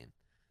pre-aim.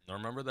 I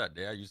remember that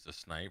day I used to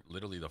snipe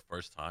literally the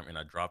first time, and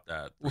I dropped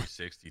that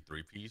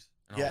 363 piece.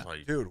 And I Yeah, was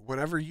like, dude.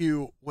 Whenever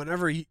you,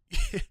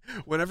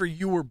 whenever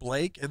you were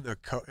Blake in the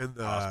I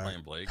was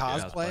playing Blake.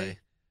 cosplay,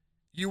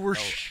 you were That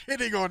was-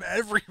 shitting on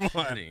everyone.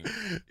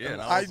 Shitting. Yeah,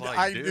 and I, I was like,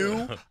 I dude.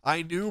 knew,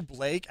 I knew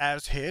Blake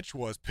as Hitch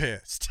was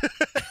pissed.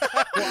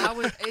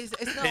 Well,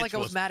 it's not like Hitch I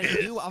was was mad at you.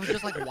 pissed. I was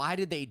just like, why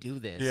did they do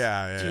this?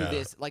 Yeah, Do yeah.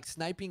 this. Like,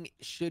 sniping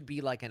should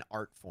be like an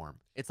art form.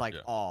 It's like,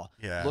 Yeah. oh,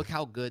 Yeah. look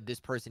how good this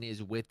person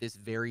is with this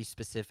very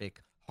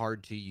specific,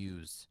 hard to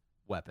use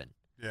weapon.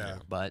 Yeah.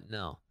 But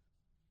no.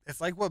 It's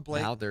like what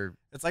Blake. Now they're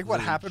It's like what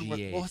little happened with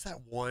G8. what was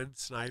that one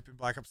snipe in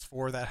Black Ops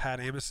 4 that had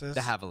aim assist?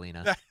 the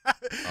Javelina.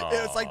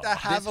 It's like the This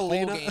whole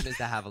Javelina. game is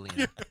the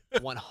Javelina.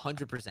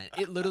 100%.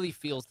 It literally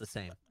feels the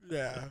same.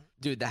 Yeah.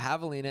 Dude, the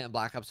Javelina in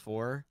Black Ops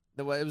 4,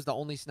 it was the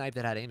only snipe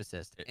that had aim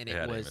assist. And It it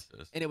had aim was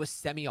assist. and it was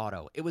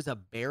semi-auto. It was a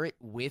Barrett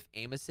with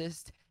aim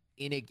assist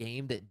in a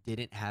game that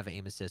didn't have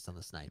aim assist on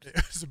the snipes. It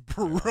was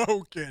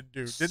broken,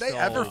 dude. Did they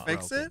ever So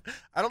fix broken. it?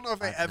 I don't know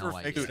if I they have ever no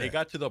fixed idea. Dude, it. it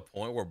got to the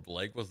point where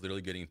Blake was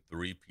literally getting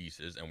 3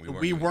 pieces, and we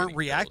weren't. We even weren't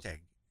getting kills. reacting.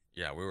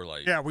 Yeah, we were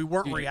like, Yeah, we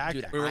weren't Dude,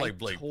 reacting. dude, we were I like,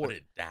 Blake, tore- put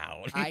it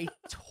down. I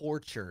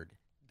tortured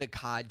the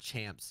COD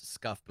champs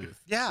scuff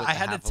booth. Yeah, with I the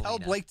had to tell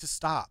Javelina. Blake to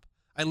stop.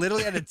 I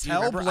literally had to Do you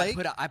tell remember Blake.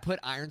 I put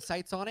iron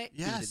sights on it.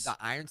 Yes. Dude, the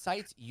iron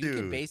sights, you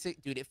can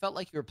Dude. dude, it felt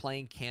like you were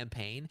playing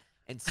campaign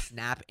and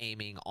snap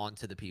aiming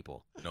onto the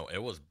people. No,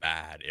 it was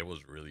bad. It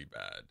was really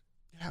bad.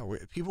 Yeah,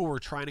 people were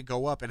trying to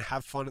go up and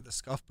have fun at the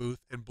scuff booth,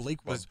 and Blake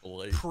But was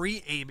Blake,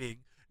 pre-aiming,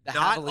 The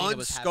not Javelina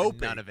was having unscoping.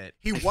 none of it.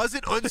 He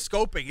wasn't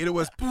unscoping, and it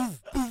was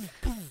poof, poof,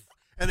 poof,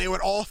 and they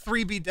would all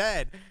 3 be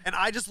dead. And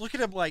I just look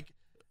at him like,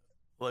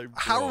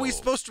 how are we bro.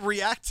 supposed to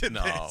react to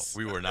No, this?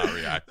 we were not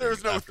reacting. There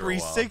was no after a while.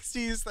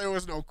 360s. There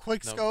was no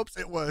quick Nope. scopes.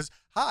 It was,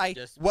 hi,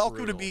 Just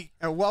welcome to brutal. be,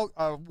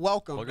 welcome,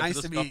 Welcome nice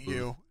to to the meet scuff booth.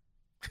 you.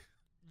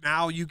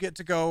 Now you get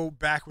to go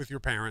back with your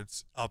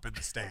parents up in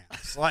the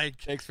stands.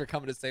 Like, Thanks for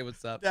coming to say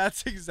what's up.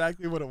 that's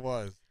exactly what it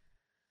was.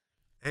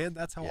 And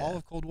that's how all Yeah.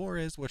 of Cold War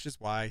is, which is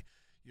why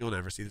you'll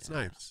never see the Yeah.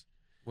 snipes.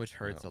 Which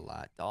hurts Yeah. a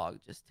lot. Dog,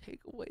 just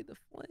take away the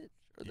flinch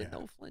or the Yeah.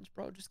 no flinch,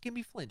 bro. Just give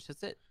me flinch.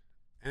 That's it.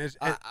 And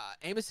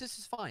Aim assist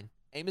is fine.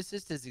 Aim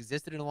assist has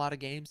existed in a lot of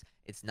games.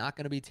 It's not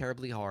going to be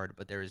terribly hard,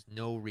 but there is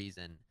no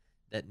reason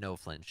that no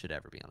flinch should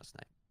ever be on a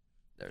snipe.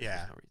 There's no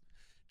reason.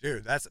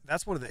 dude,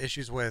 that's one of the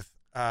issues with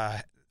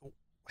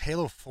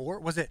Halo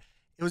 4.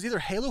 It was either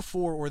Halo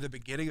 4 or the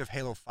beginning of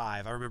Halo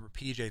 5. I remember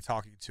PJ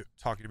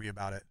talking to me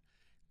about it.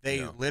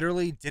 They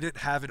literally didn't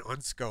have an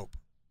unscope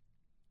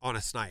on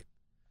a snipe.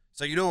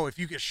 So if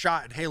you get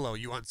shot in Halo,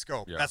 you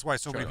unscope. Yeah. That's why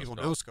so many people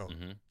no scope.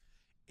 Mm-hmm.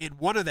 In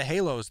one of the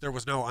Halos, there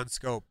was no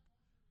unscope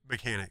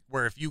mechanic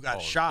where if you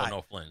got shot,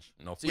 no flinch,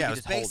 no. So Flinch. it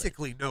was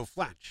basically no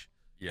flinch,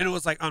 Yeah. and it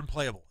was like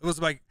unplayable. It was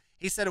like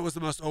he said it was the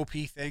most OP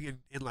thing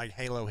in like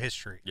Halo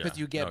history. Because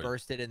you get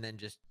bursted and then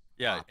just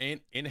pop.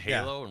 In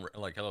Halo and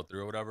like Halo 3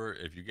 or whatever,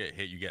 if you get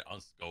hit, you get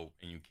unscope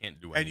and you can't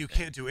do anything. And you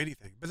can't do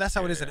anything. But that's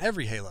how it is in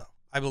every Halo.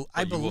 I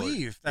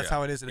believe that's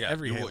how it is in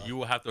every Halo. You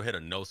will have to hit a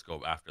no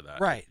scope after that.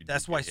 Right.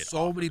 That's why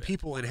so many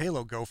people in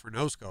Halo go for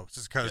no scopes.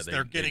 Is because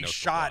they're getting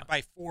shot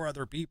by 4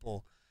 other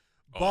people.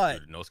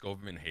 But no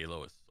scope in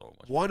Halo is so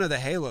much. One of the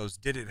Halos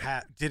didn't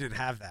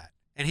have that,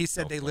 and he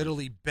said they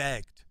literally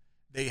begged.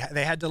 They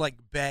had to like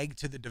beg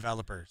to the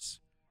developers.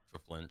 For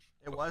flinch.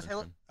 It was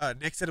Halo.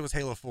 Nick said it was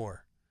Halo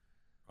 4.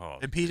 Oh.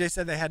 And PJ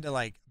said they had to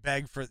like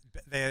beg for it,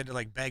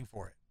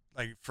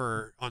 like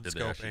for unscoping. Did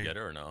they actually get it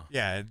or no?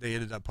 Yeah, and they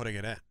ended up putting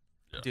it in.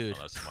 Yeah, Dude,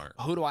 that's smart.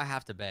 Who do I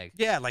have to beg?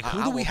 Yeah, like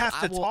who do we have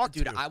to talk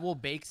to? Dude, I will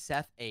bake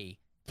Seth a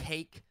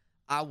cake.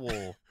 I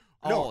will.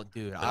 No, oh,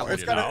 dude, Just I will tweet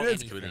it's it gotta- out.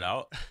 it's- Tweet it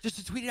out. just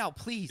to tweet it out,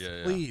 please.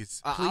 Yeah.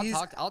 Please,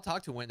 I'll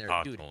talk to when they're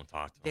Talk dude. to him.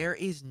 Talk to him. There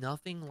is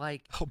nothing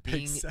like Oh, big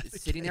being Seth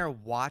sitting again. there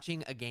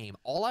watching a game.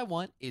 All I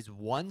want is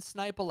one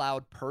snipe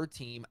allowed per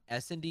team,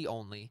 S&D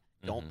only.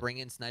 Don't Mhm. bring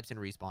in snipes and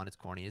respawn. It's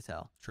corny as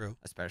hell, True.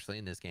 especially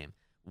in this game.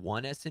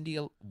 One S&D,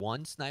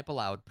 one snipe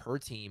allowed per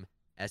team,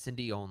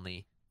 S&D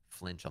only.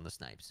 Flinch on the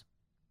snipes.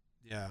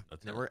 Yeah.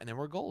 That's And then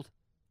we're gold.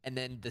 And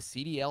then the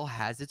CDL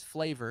has its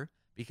flavor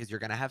because you're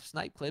gonna have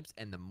snipe clips,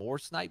 and the more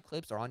snipe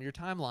clips are on your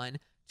timeline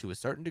to a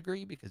certain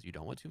degree, because you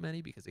don't want too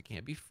many, because it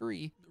can't be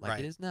free like Right.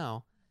 it is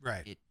now.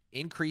 Right. It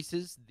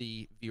increases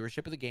the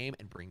viewership of the game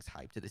and brings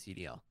hype to the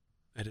CDL.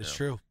 It is Yeah.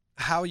 true.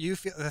 How you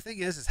feel? The thing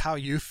is how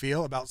you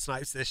feel about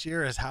snipes this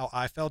year is how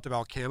I felt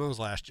about camos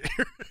last year.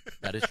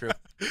 That is true.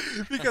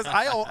 Because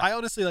I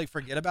honestly like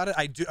forget about it.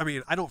 I do. I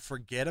mean, I don't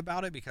forget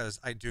about it because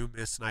I do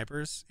miss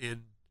snipers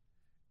in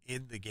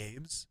the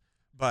games,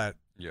 but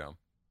Yeah.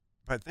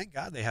 thank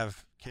God they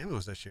have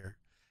camos this year.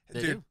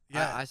 They Dude, do.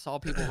 yeah. I saw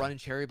people running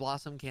cherry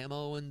blossom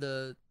camo and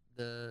the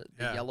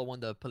Yeah. yellow one,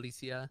 the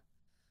Policia,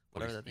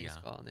 whatever that thing's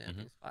Policia. called. Yeah, Mhm.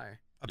 thing's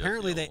fire.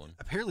 Apparently the they old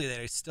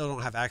one. still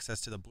don't have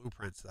access to the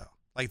blueprints though.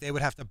 Like they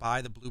would have to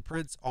buy the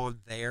blueprints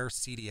on their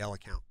CDL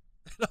account.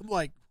 And I'm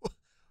like,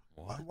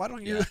 why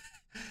don't you?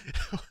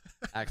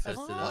 Access to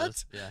What?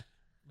 those. Yeah.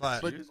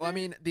 But But I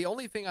mean, the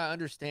only thing I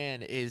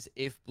understand is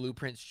if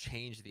blueprints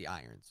change the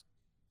irons.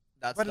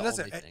 That's it the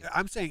doesn't. only thing.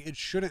 I'm saying it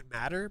shouldn't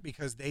matter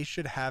because they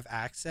should have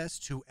access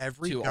to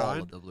every To all gun,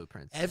 of the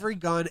blueprints. every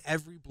gun,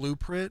 every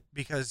blueprint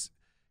because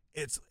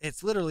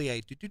it's literally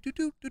a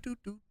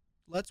do.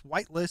 Let's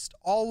whitelist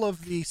all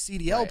of the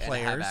CDL Right, and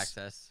players. have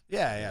access.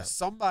 Yeah. Yeah.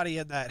 Somebody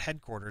in that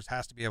headquarters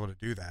has to be able to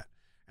do that.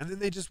 And then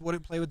they just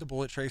wouldn't play with the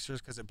bullet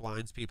tracers because it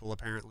blinds people.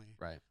 Apparently,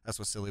 Right. that's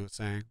what Silly was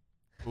saying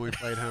when we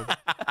played him.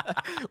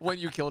 When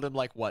you killed him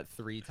like what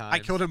 3 times? I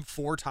killed him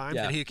 4 times,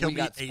 and he killed we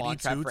me got spawn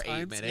trapped 82 for 8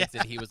 times. minutes,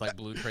 Yeah. and he was like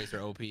blue tracer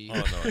OP.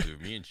 Oh no,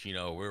 dude! Me and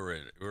Chino, we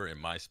were in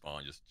my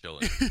spawn just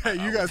chilling. Yeah,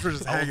 you guys were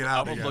just hanging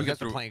out I was together. You looking guys were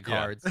through playing yeah.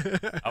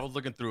 cards. I was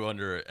looking through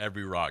under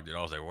every rock, dude.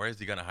 I was like, where is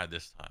he gonna hide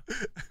this time?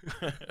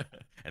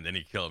 And then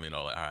he killed me, and I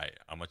was like, all right,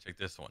 I'm gonna check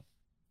this one.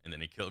 And then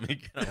he killed me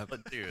again. I was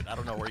like, dude, I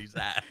don't know where he's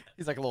at.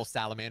 He's like a little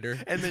salamander.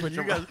 And then Switch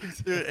you guys,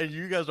 around. dude, and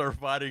you guys are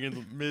fighting in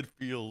the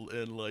midfield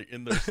and like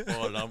in their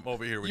spawn, and I'm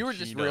over here with You were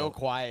just Chino. real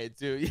quiet,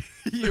 dude.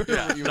 you were,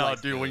 Yeah, you were no,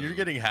 like, dude, when you're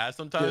getting hacked,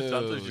 sometimes you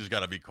Dude. just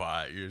gotta be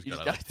quiet. You just you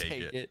gotta, just gotta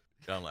like, take it.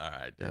 I'm like, all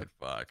right, dude,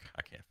 fuck,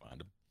 I can't find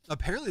him.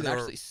 Apparently, I'm they were.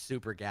 actually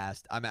super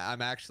gassed. I'm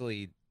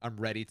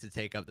ready to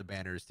take up the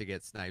banners to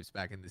get snipes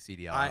back in the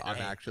CDL. I'm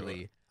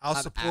actually I'll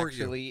support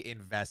you. actually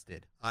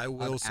invested. I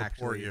will I'm support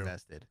actually you.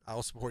 invested.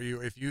 I'll support you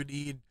if you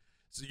need.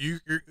 So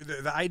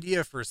the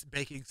idea for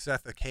baking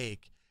Seth a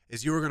cake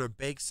is you were gonna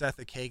bake Seth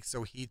a cake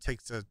so he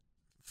takes a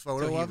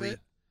photo So he of it.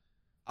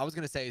 I was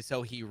gonna say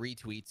so he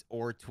retweets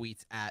or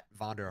tweets at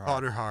Vonderhaar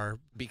Vonderhaar.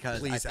 because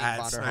please I add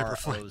think Sniper Vonderhaar owes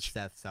Flinch.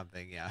 Seth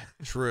something. Yeah,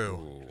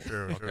 True. Ooh,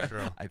 True. okay.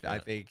 True. I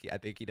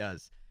think he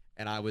does,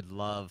 and I'd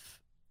love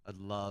a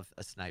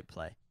snipe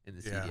play in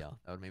the Yeah. CDL.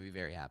 That would make me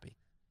very happy.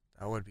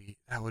 That would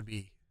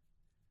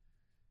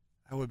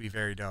be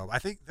very dope. I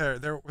think there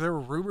were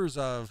rumors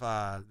of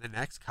the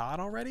next COD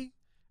already,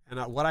 and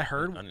what I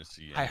heard, I didn't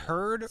see I any.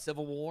 heard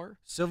Civil War.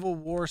 Civil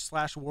War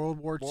 / World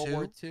War World II.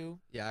 War II.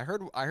 Yeah,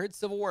 I heard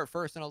Civil War at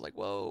first, and I was like,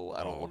 "Whoa,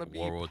 I don't Oh, want to be,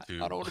 World War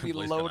II. I don't want to be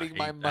Blake's gonna loading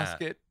my hate that.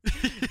 musket."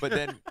 But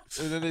then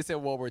they said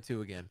World War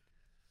II again.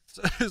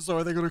 So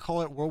are they going to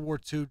call it World War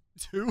II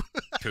 2?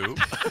 Two.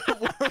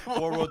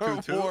 World War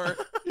II, two.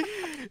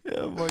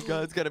 Oh my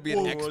God, it's got to be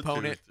an World War II.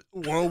 exponent.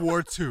 World War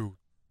II 2.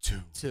 Two.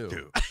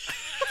 Two.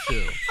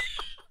 Two.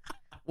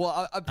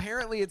 Well,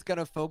 apparently it's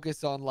gonna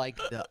focus on like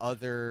the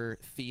other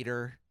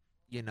theater,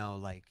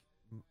 like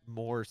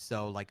more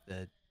so like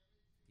the,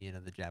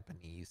 the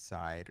Japanese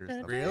side or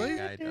something. Really?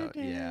 I don't.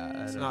 Yeah,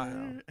 I It's don't not-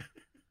 know.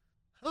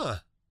 Huh. I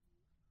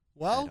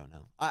Well, don't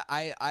know.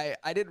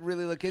 I didn't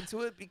really look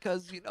into it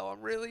because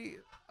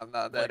I'm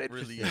not that Like,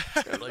 really-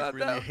 interested. I'm like, not,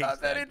 really that, I'm hates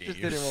not that that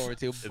interested game. in World War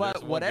II. If But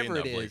there's one whatever game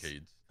it that is, Blake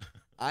hates.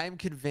 I'm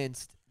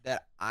convinced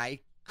that I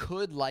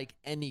could like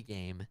any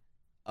game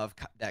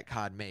that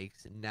COD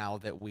makes now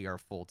that we are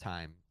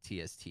full-time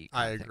TST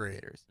I content agree.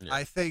 creators. Yeah.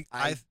 I think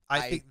I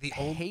think the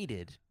only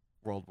hated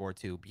World War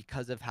II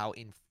because of how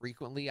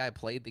infrequently I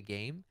played the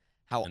game,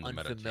 how And the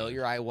meta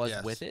unfamiliar changed. I was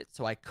Yes. with it,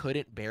 so I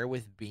couldn't bear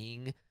with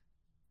being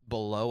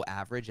below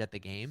average at the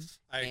game.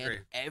 I agree.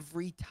 And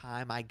every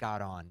time I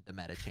got on, the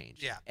meta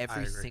changed. Yeah, I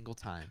every agree. single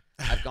time.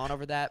 I've gone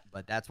over that,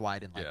 but that's why I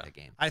didn't like Yeah. that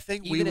game. I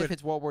think Even we if would.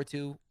 it's World War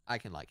II, I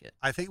can like it.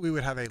 I think we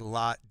would have a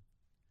lot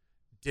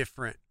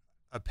different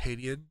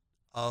opinion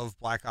of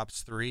Black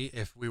Ops 3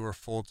 if we were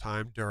full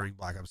time during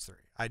Black Ops 3.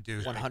 I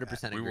do. think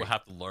 100% that. We agree. will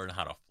have to learn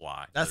how to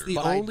fly. That's the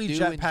literally. But only I do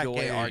jetpack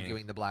enjoy game.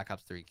 arguing the Black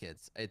Ops 3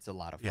 kids. It's a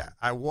lot of fun.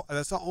 Yeah,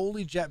 that's the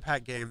only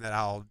jetpack game that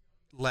I'll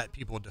let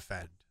people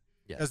defend.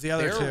 Yeah. 'Cause the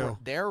other two-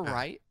 they're yeah.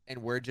 right, and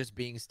we're just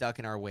being stuck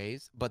in our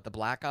ways. But the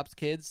Black Ops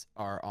kids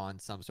are on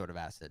some sort of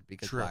acid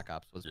because True. Black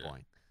Ops was Yeah.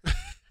 boring.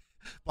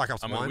 Black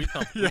Ops I mean, 1. we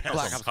come, Yeah. come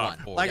Black from Ops COD 1.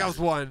 4. Black Yeah. Ops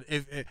 1.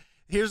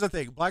 Here's the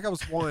thing, Black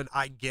Ops 1,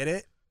 I get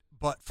it,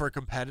 but for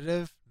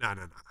competitive, no.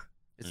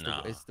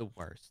 It's the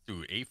worst.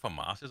 Dude, 8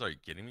 FAMASs? Are you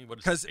kidding me? What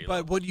is Because Halo?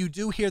 but when you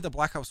do hear the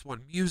Black Ops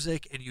 1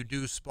 music and you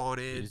do spawn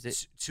in Use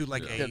it. to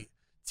like Yeah. a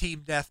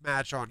team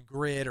deathmatch on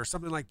grid or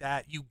something like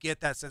that, you get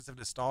that sense of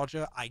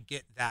nostalgia. I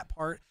get that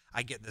part.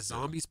 I get the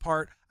zombies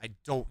part. I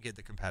don't get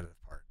the competitive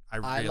part. I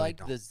really like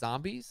don't. the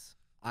zombies.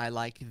 I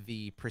like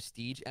the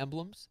prestige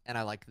emblems, and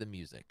I like the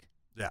music.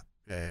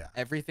 Yeah.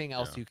 Everything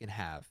else Yeah. you can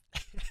have.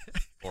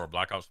 Or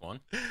Black Ops 1?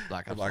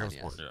 Black Ops Black 1, Ops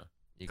yes. 1. Yeah.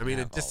 You I can mean,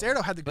 have all of Deserto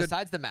them. had the good.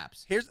 Besides the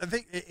maps. Here's the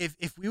thing: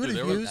 if we would Dude,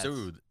 have there were, used,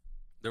 dude,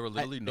 there were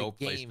literally the no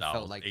play game felt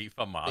styles. like- 8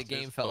 FAMASs.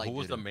 game felt but like who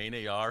was the doo-doo.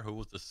 main AR? Who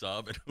was the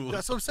sub? And who was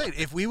that's what I'm saying.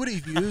 If we would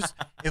have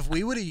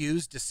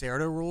used,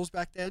 Deserto rules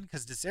back then,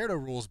 because Deserto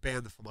rules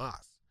banned the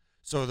FAMAS.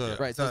 So the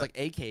Right, so the, it's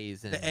like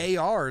AKs and the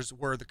ARs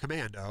were the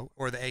Commando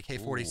or the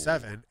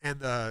AK-47, and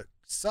the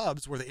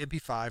subs were the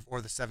MP5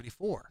 or the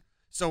 74.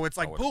 So it's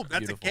like, Oh, boom,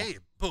 that's beautiful. a game.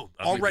 Boom,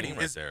 That's a already game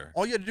right is. there.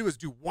 All you had to do is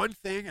do one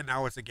thing, and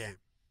now it's a game.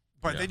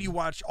 But Yeah. then you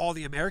watch all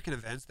the American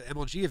events, the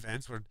MLG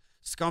events, where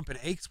Scump and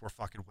Aches were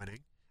fucking winning,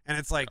 and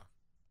it's like,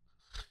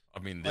 I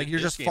mean, Like, this, you're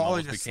this just game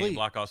falling almost became asleep.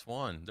 Black Ops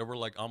 1. There were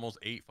like almost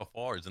 8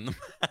 Fafars in the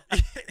map.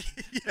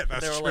 yeah,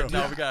 that's They were true. like,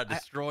 no, we gotta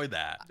destroy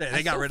that. Yeah, I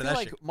they got still rid of feel that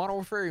like shit. Modern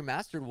Warfare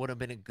Remastered would have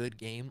been a good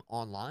game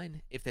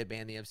online if they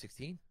banned the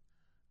M16.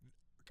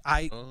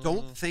 I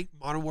don't Uh. think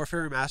Modern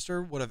Warfare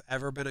Remaster would have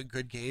ever been a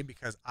good game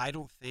because I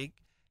don't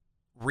think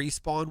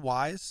respawn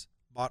wise,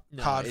 No,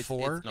 COD it's-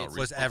 4 it's-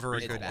 was respawn- ever a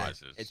It's good bad.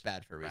 wise is It's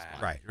bad for bad.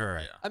 respawn. Right.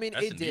 Yeah. I mean,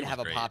 S&D it did was have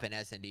a great. pop in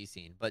S&D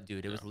scene, but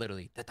dude, it was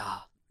literally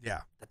da-da,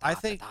 Yeah. da-da, I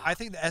think da-da.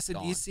 the S&D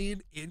gone.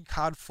 scene in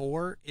COD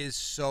 4 is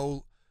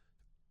so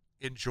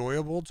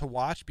enjoyable to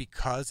watch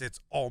because it's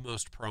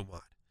almost pro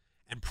mod.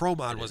 And pro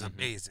mod It was is.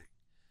 amazing.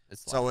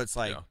 It's So like, it's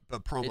like Yeah.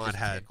 but pro it mod just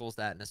had tickles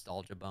that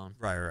nostalgia bone.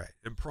 right.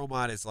 And pro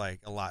mod is like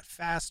a lot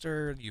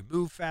faster, you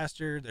move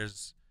faster,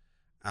 there's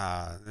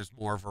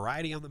more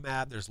variety on the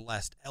map, there's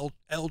less L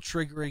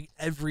triggering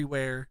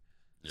everywhere.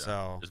 Yeah.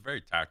 So, It's a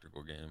very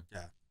tactical game.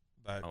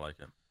 but I like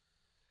it.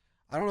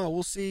 I don't know.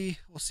 We'll see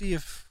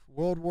if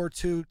World War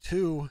II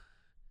 2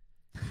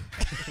 Well,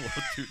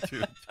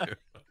 two.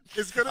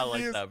 is gonna I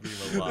like be as, that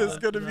meme a lot. is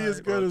gonna be as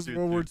Right. good as Two,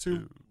 World War two, II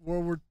two.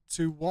 World War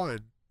II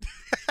 1.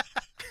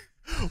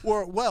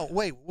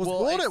 Wait, was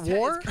Well, World at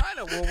War? It's kind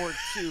of World War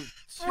II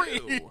 3.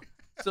 2.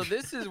 So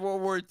this is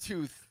World War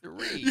II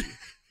 3.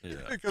 Yeah.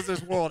 Because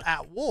there's World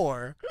at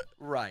War.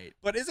 Right.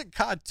 But isn't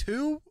COD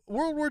 2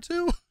 World War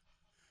II?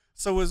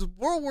 So is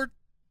World War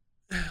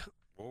World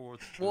War II.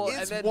 Well, It's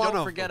and then one don't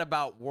of forget them.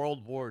 about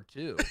World War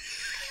II.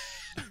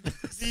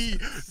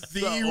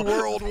 the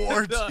World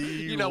War The- II,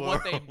 you know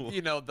what they, World.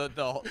 you know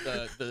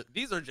the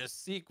these are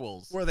just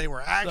sequels. where they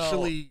were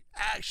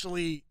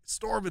actually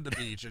storming the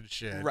beach and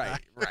shit. Right.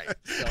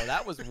 So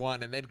that was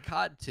one, and then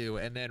COD 2,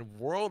 and then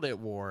World at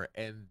War,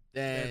 and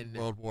then And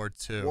World War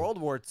II. World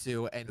War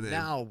 2, and And then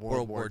now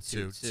World War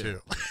II II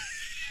too.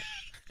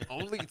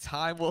 Only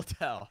time will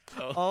tell.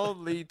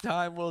 Only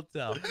time will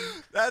tell.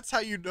 That's how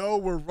you know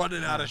we're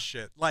running out of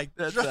shit. Like,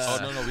 That's,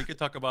 just, Oh no, we could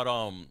talk about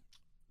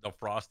the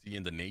Frosty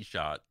and the Nate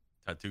shot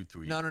tattoo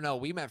tweet. No.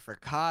 We meant for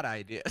COD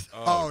ideas.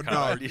 oh no,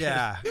 God.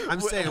 yeah. I'm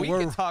saying we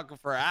we're can talk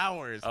for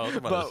hours. I was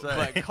about to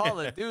say. but Call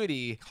of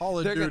Duty, Call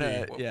of they're Duty.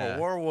 gonna- For Yeah.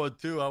 World War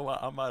II,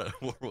 I'm out of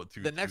World War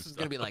II. the next one's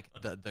gonna be like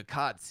the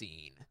COD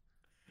scene.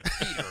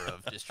 Eater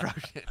of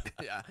destruction.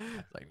 Yeah,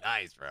 it's like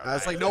nice, bro.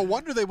 It's like no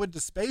wonder they went to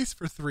space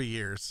for 3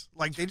 years.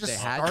 Like they just They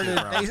had started.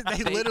 to, bro.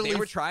 They literally they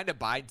were trying to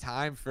buy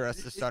time for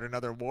us to start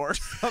another war, or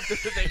something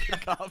that they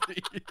could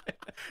copy.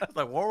 It's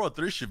like World War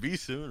 3 should be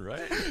soon,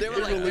 right? They were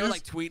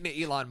like tweeting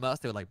at Elon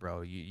Musk. They were like,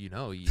 bro, you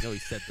know he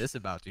said this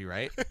about you,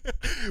 right?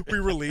 we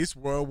released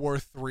World War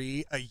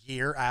III a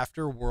year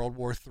after World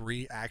War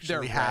III actually They're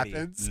ready.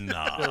 happens.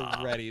 Nah,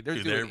 They're ready. They're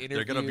dude, doing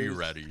they're gonna be interviews.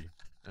 ready.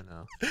 I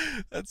know.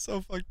 That's so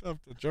fucked up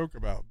to joke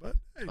about, but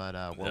hey. But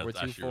World War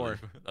That's II actually 4. really,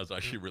 that's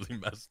actually really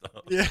messed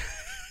up. Yeah.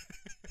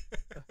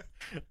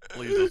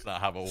 Please let's not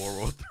have a World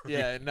War 3.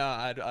 Yeah, no,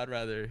 I'd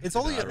rather. It's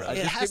only I'd rather-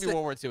 it Just has give me to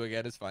World War II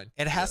again. It's fine.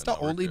 it has Yeah, to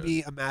no, we're only good.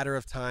 be a matter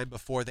of time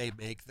before they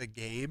make the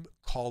game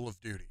Call of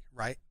Duty,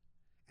 right?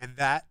 And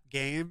that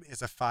game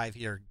is a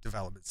 5-year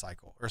development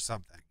cycle or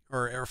something,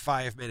 or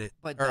 5 minute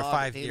But or a dog,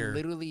 5 they year.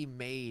 literally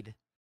made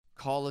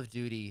Call of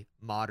Duty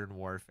Modern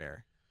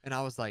Warfare, and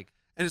I was like,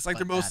 And it's like but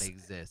the most that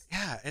exists.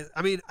 yeah.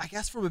 I mean, I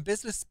guess from a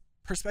business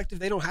perspective,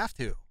 they don't have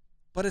to,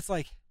 but it's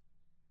like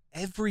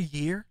every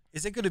year.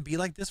 Is it going to be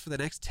like this for the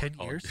next 10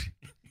 Oh, years?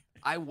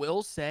 I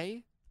will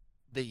say,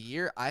 the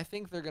year I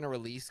think they're gonna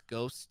release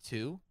Ghost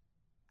 2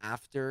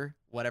 after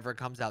whatever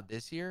comes out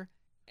this year,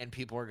 and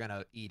people are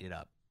gonna eat it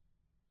up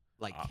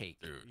like cake.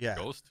 Dude, Yeah.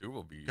 Ghost 2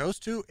 will be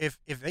Ghost 2, if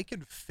they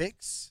can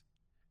fix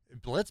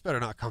Blitz,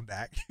 better not come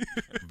back.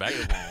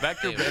 Vector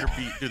It better won't.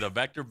 be, dude. The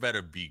Vector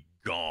better be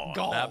gone.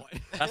 Gone.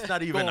 That's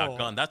not even a Gone.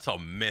 gun. That's a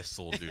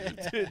missile,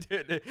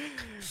 dude.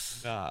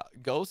 Nah,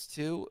 Ghost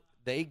 2,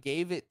 they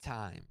gave it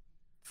time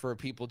for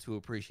people to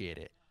appreciate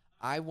it.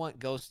 I want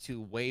Ghost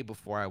 2 way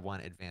before I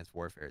want Advanced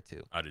Warfare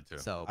 2. I did too.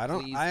 So I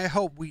don't. please, I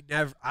hope we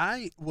never.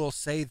 I will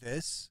say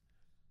this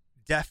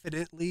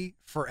definitely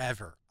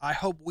forever. I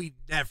hope we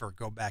never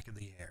go back in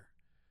the air.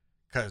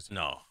 Cause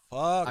No,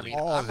 fuck I mean,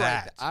 all I'm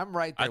that.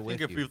 right there I with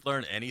think if you. we've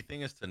learned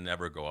anything is to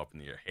never go up in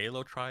the air.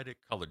 Halo tried it.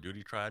 Call of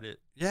Duty tried it.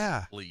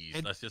 Yeah, Please,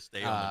 And- let's just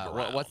stay on the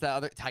ground. What's that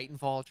other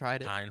Titanfall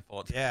tried it?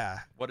 Titanfall. yeah.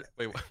 What?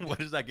 Wait, what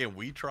is that game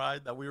we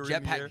tried that we were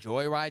in the air? Jetpack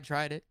Joyride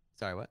tried it.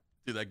 Sorry, what?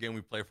 Dude, that game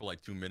we played for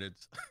like 2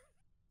 minutes.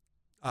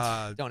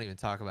 Don't even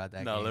talk about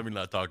that No, game. let me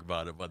not talk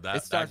about it. But It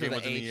that starts game with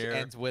was an in the H, air.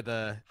 ends with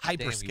a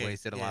Hyperscape. Damn, we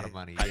wasted a lot of Yeah.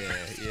 money. Yeah,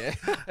 yeah.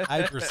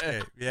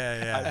 Hyperscape.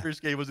 Yeah, yeah.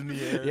 Hyperscape was in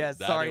the air. Yeah,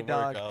 That sorry, didn't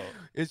work dog. out.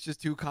 It's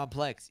just too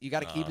complex. You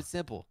got to keep Nah. it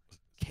simple.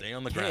 Stay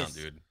on the ground, Kiss.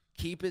 dude.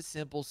 Keep it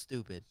simple,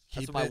 stupid.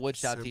 That's Keep what my it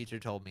woodshop sim- teacher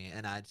told me,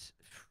 and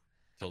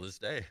Till this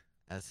day,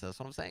 that's what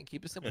I'm saying.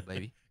 Keep it simple,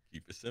 baby.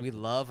 keep it simple. We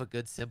love a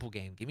good simple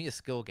game. Give me a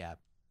skill gap.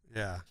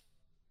 Yeah.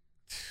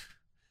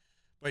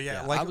 But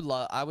yeah, Yeah, like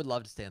I would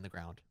love to stay on the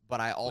ground,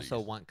 but I also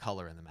Please. want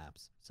color in the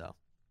maps. So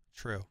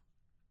true.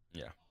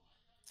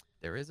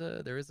 there is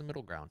a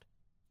middle ground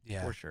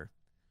Yeah. for sure.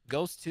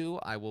 Ghost 2,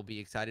 I will be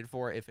excited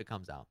for if it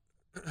comes out.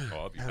 Oh,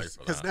 I'll be hyped for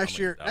Because that. next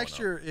I'm year, gonna next eat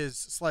that one year is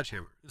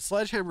Sledgehammer.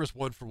 Sledgehammer is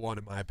 1-for-1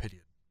 in my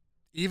opinion.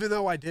 Even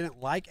though I didn't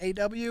like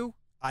AW,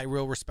 I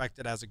will respect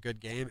it as a good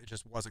game. It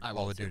just wasn't I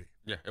Call will of too. Duty. up.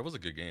 Yeah, it was a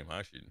good game. I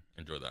actually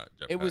enjoyed that.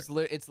 It Jetpack.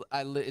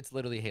 was it's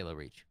literally Halo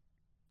Reach,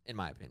 in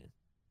my opinion.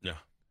 Yeah.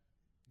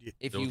 If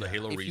It was you the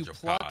Halo if you Reach of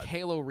pluck COD.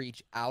 Halo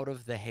Reach out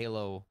of the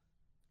Halo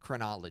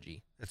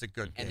chronology It's a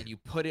good and game. then you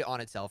put it on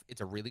itself,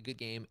 it's a really good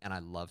game, and I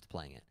loved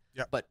playing it.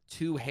 Yep. But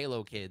to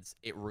Halo kids,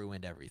 it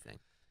ruined everything,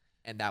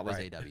 and that was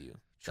Right. AW.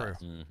 True.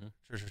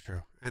 Mm-hmm.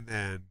 True. And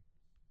then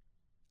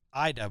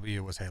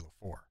IW was Halo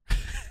 4.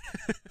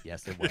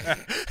 Yes, it was.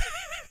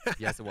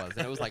 Yes, it was.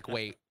 And it was like,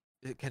 wait,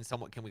 can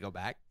we go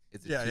back?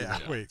 Is it yeah, too yeah.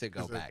 late Wait, to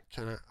go is it- back?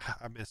 Can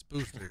I miss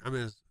boosting. I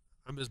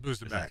miss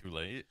boosting Is back. that too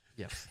late?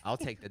 Yeah, I'll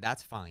take that.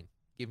 That's fine.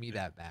 Give me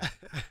that back.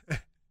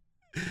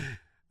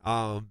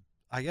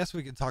 I guess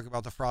we can talk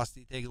about the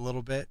Frosty thing a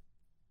little bit.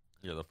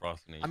 Yeah, the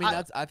frosting. I mean,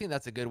 I think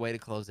that's a good way to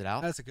close it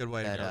out. That's a good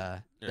way That to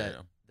go. Yeah, that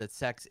yeah. that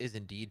sex is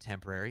indeed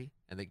temporary,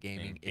 and that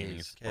gaming gaming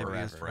is is Gaming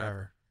is forever.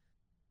 forever.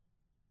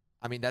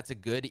 I mean, that's a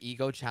good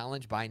ego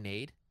challenge by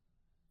Nade.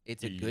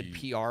 It's a good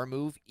Ye- PR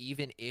move,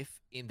 even if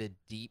in the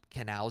deep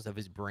canals of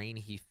his brain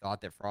he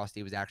thought that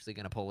Frosty was actually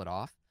going to pull it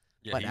off.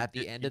 Yeah, But he at the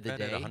did- end he of the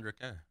bet at day,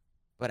 100K.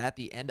 But at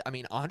the end, I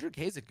mean, 100K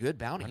is a good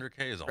bounty.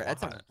 100K is a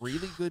That's a lot.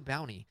 really good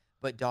bounty.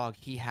 But dog,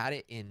 he had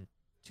it in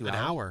 2 An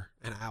hours. hour.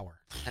 An hour.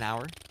 An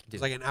hour. Dude,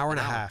 It's like an hour and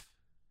a half.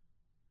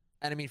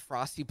 And I mean,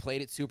 Frosty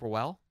played it super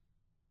well.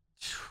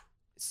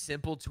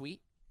 Simple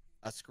tweet,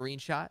 a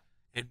screenshot,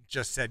 And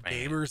just said Man.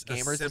 gamers,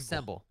 gamers assemble.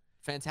 assemble.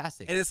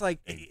 Fantastic. And it's like,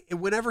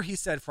 whenever he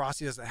said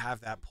Frosty doesn't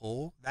have that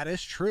pull, that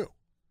is true.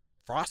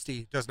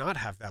 Frosty does not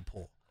have that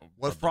pull. What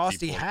But the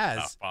Frosty people has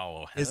that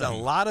follow is a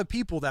him lot of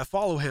people that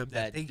follow him that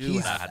That think do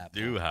he's have that that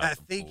do pull. have that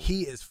the think pull.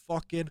 he is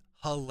fucking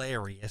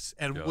hilarious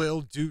and Yeah.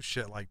 will do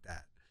shit like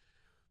that.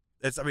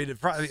 It's I mean,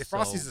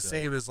 Frosty's the good.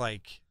 same as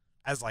like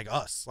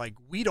us. Like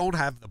we don't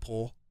have the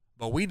pull,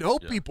 but we know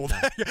Yeah. people No,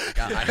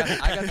 that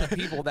I got some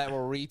people that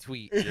will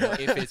retweet Yeah.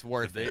 if it's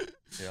worth They- it.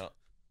 Yeah.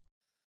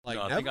 like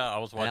No, I never. think I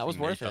was And that watching was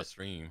worth Nate it.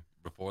 stream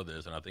before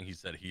this, and I think he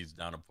said he's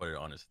down to put it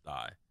on his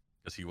thigh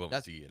because he won't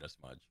That's- see it as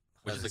much,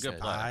 which is that's a good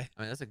his play. thigh.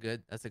 I mean, that's a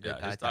good Yeah,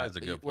 thigh his thigh is a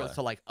tap. good Well, play.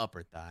 So like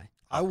upper thigh.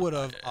 I would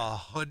have Yeah.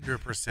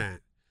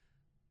 100%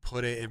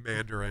 put it in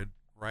Mandarin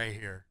right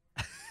here.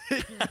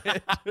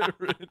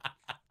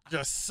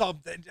 Just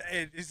something.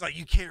 It's like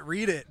you can't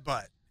read it,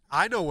 but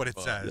I know what it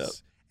says. Yep.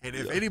 And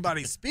if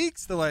anybody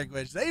speaks the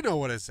language, they know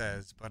what it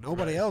says, but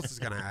nobody else is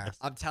gonna ask.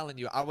 I'm telling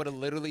you, I would have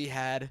literally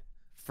had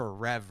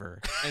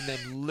forever and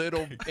then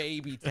little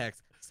baby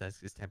text. Says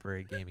his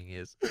temporary gaming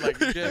is like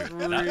just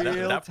real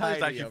that play's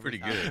tiny actually over pretty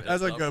top. good.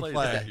 That's a That good play's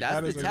play. actually That's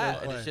That the is a good tab,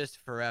 and play. it's just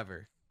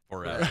forever.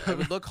 forever. It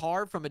would look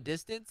hard from a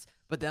distance,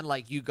 but then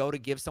like you go to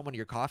give someone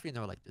your coffee, and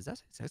they're like, "Does that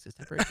say sex is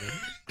temporary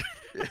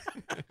gaming?"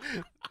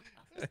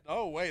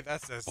 No way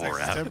that says sex is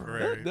Forever.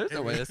 temporary. There's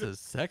no way this is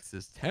sex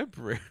is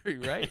temporary,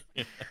 right?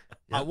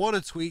 I want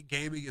to tweet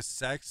gaming is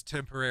sex,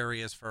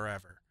 temporary is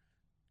forever.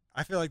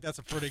 I feel like that's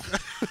a pretty good.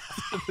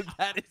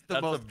 That is the That's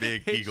a most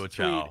big hitch ego tweet.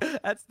 chow.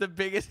 That's the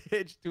biggest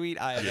hitch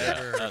tweet I have Yeah,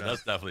 ever heard of.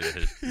 that's definitely a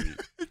history.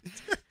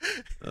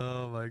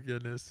 Oh my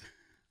goodness.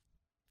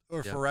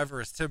 Or Yep.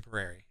 forever is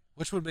temporary.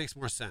 Which one makes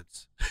more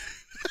sense?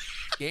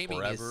 Gaming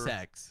Forever. is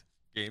sex.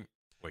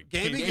 Wait,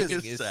 Gaming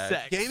is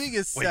sex. Gaming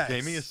is Wait, sex.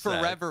 gaming is sex.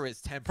 Forever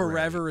is temporary.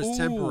 Forever is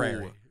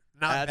temporary. Ooh.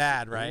 Not That's-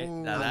 bad, right?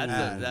 Now Not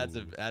that's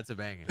bad. that's a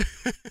banger.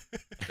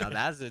 Now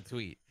that's a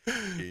tweet.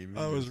 Gaming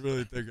I was is really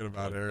sex. thinking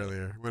about it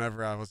earlier.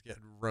 Whenever I was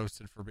getting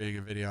roasted for being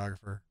a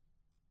videographer.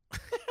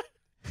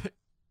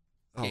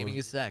 Gaming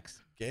is sex.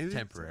 gaming?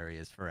 Temporary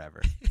is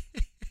forever.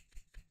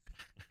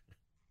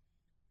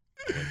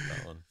 I like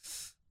that one.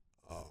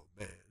 Oh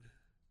man.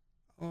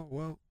 Oh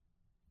well.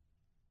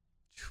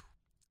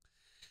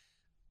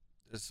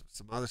 There's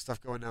some other stuff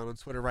going down on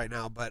Twitter right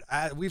now, but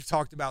we've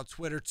talked about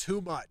Twitter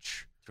too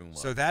much. Too much.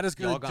 So that is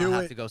Y'all going to gonna do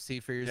have it. to go see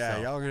for Yeah,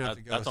 yourself. y'all are gonna have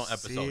to go. That's on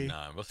episode see.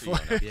 9. We'll see you on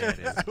episode Yeah, it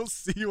is. I'll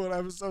see you on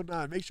episode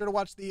 9. Make sure to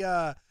watch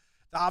the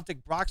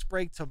Optic box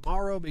break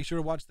tomorrow. Make sure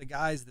to watch the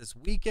guys this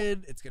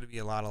weekend. It's gonna be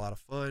a lot of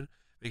fun.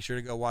 Make sure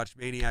to go watch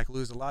Maniac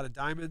lose a lot of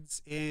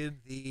diamonds in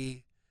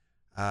the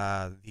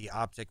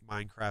Optic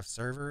Minecraft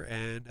server.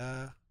 And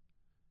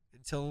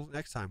until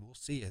next time, we'll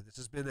see you. This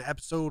has been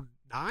episode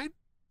 9,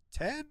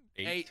 10.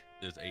 8.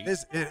 There's 8.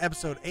 This is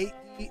episode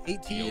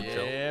 18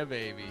 Yo, Yeah,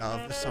 baby.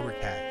 of the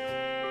Summercast.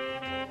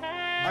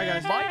 Bye,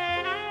 guys.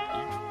 Bye.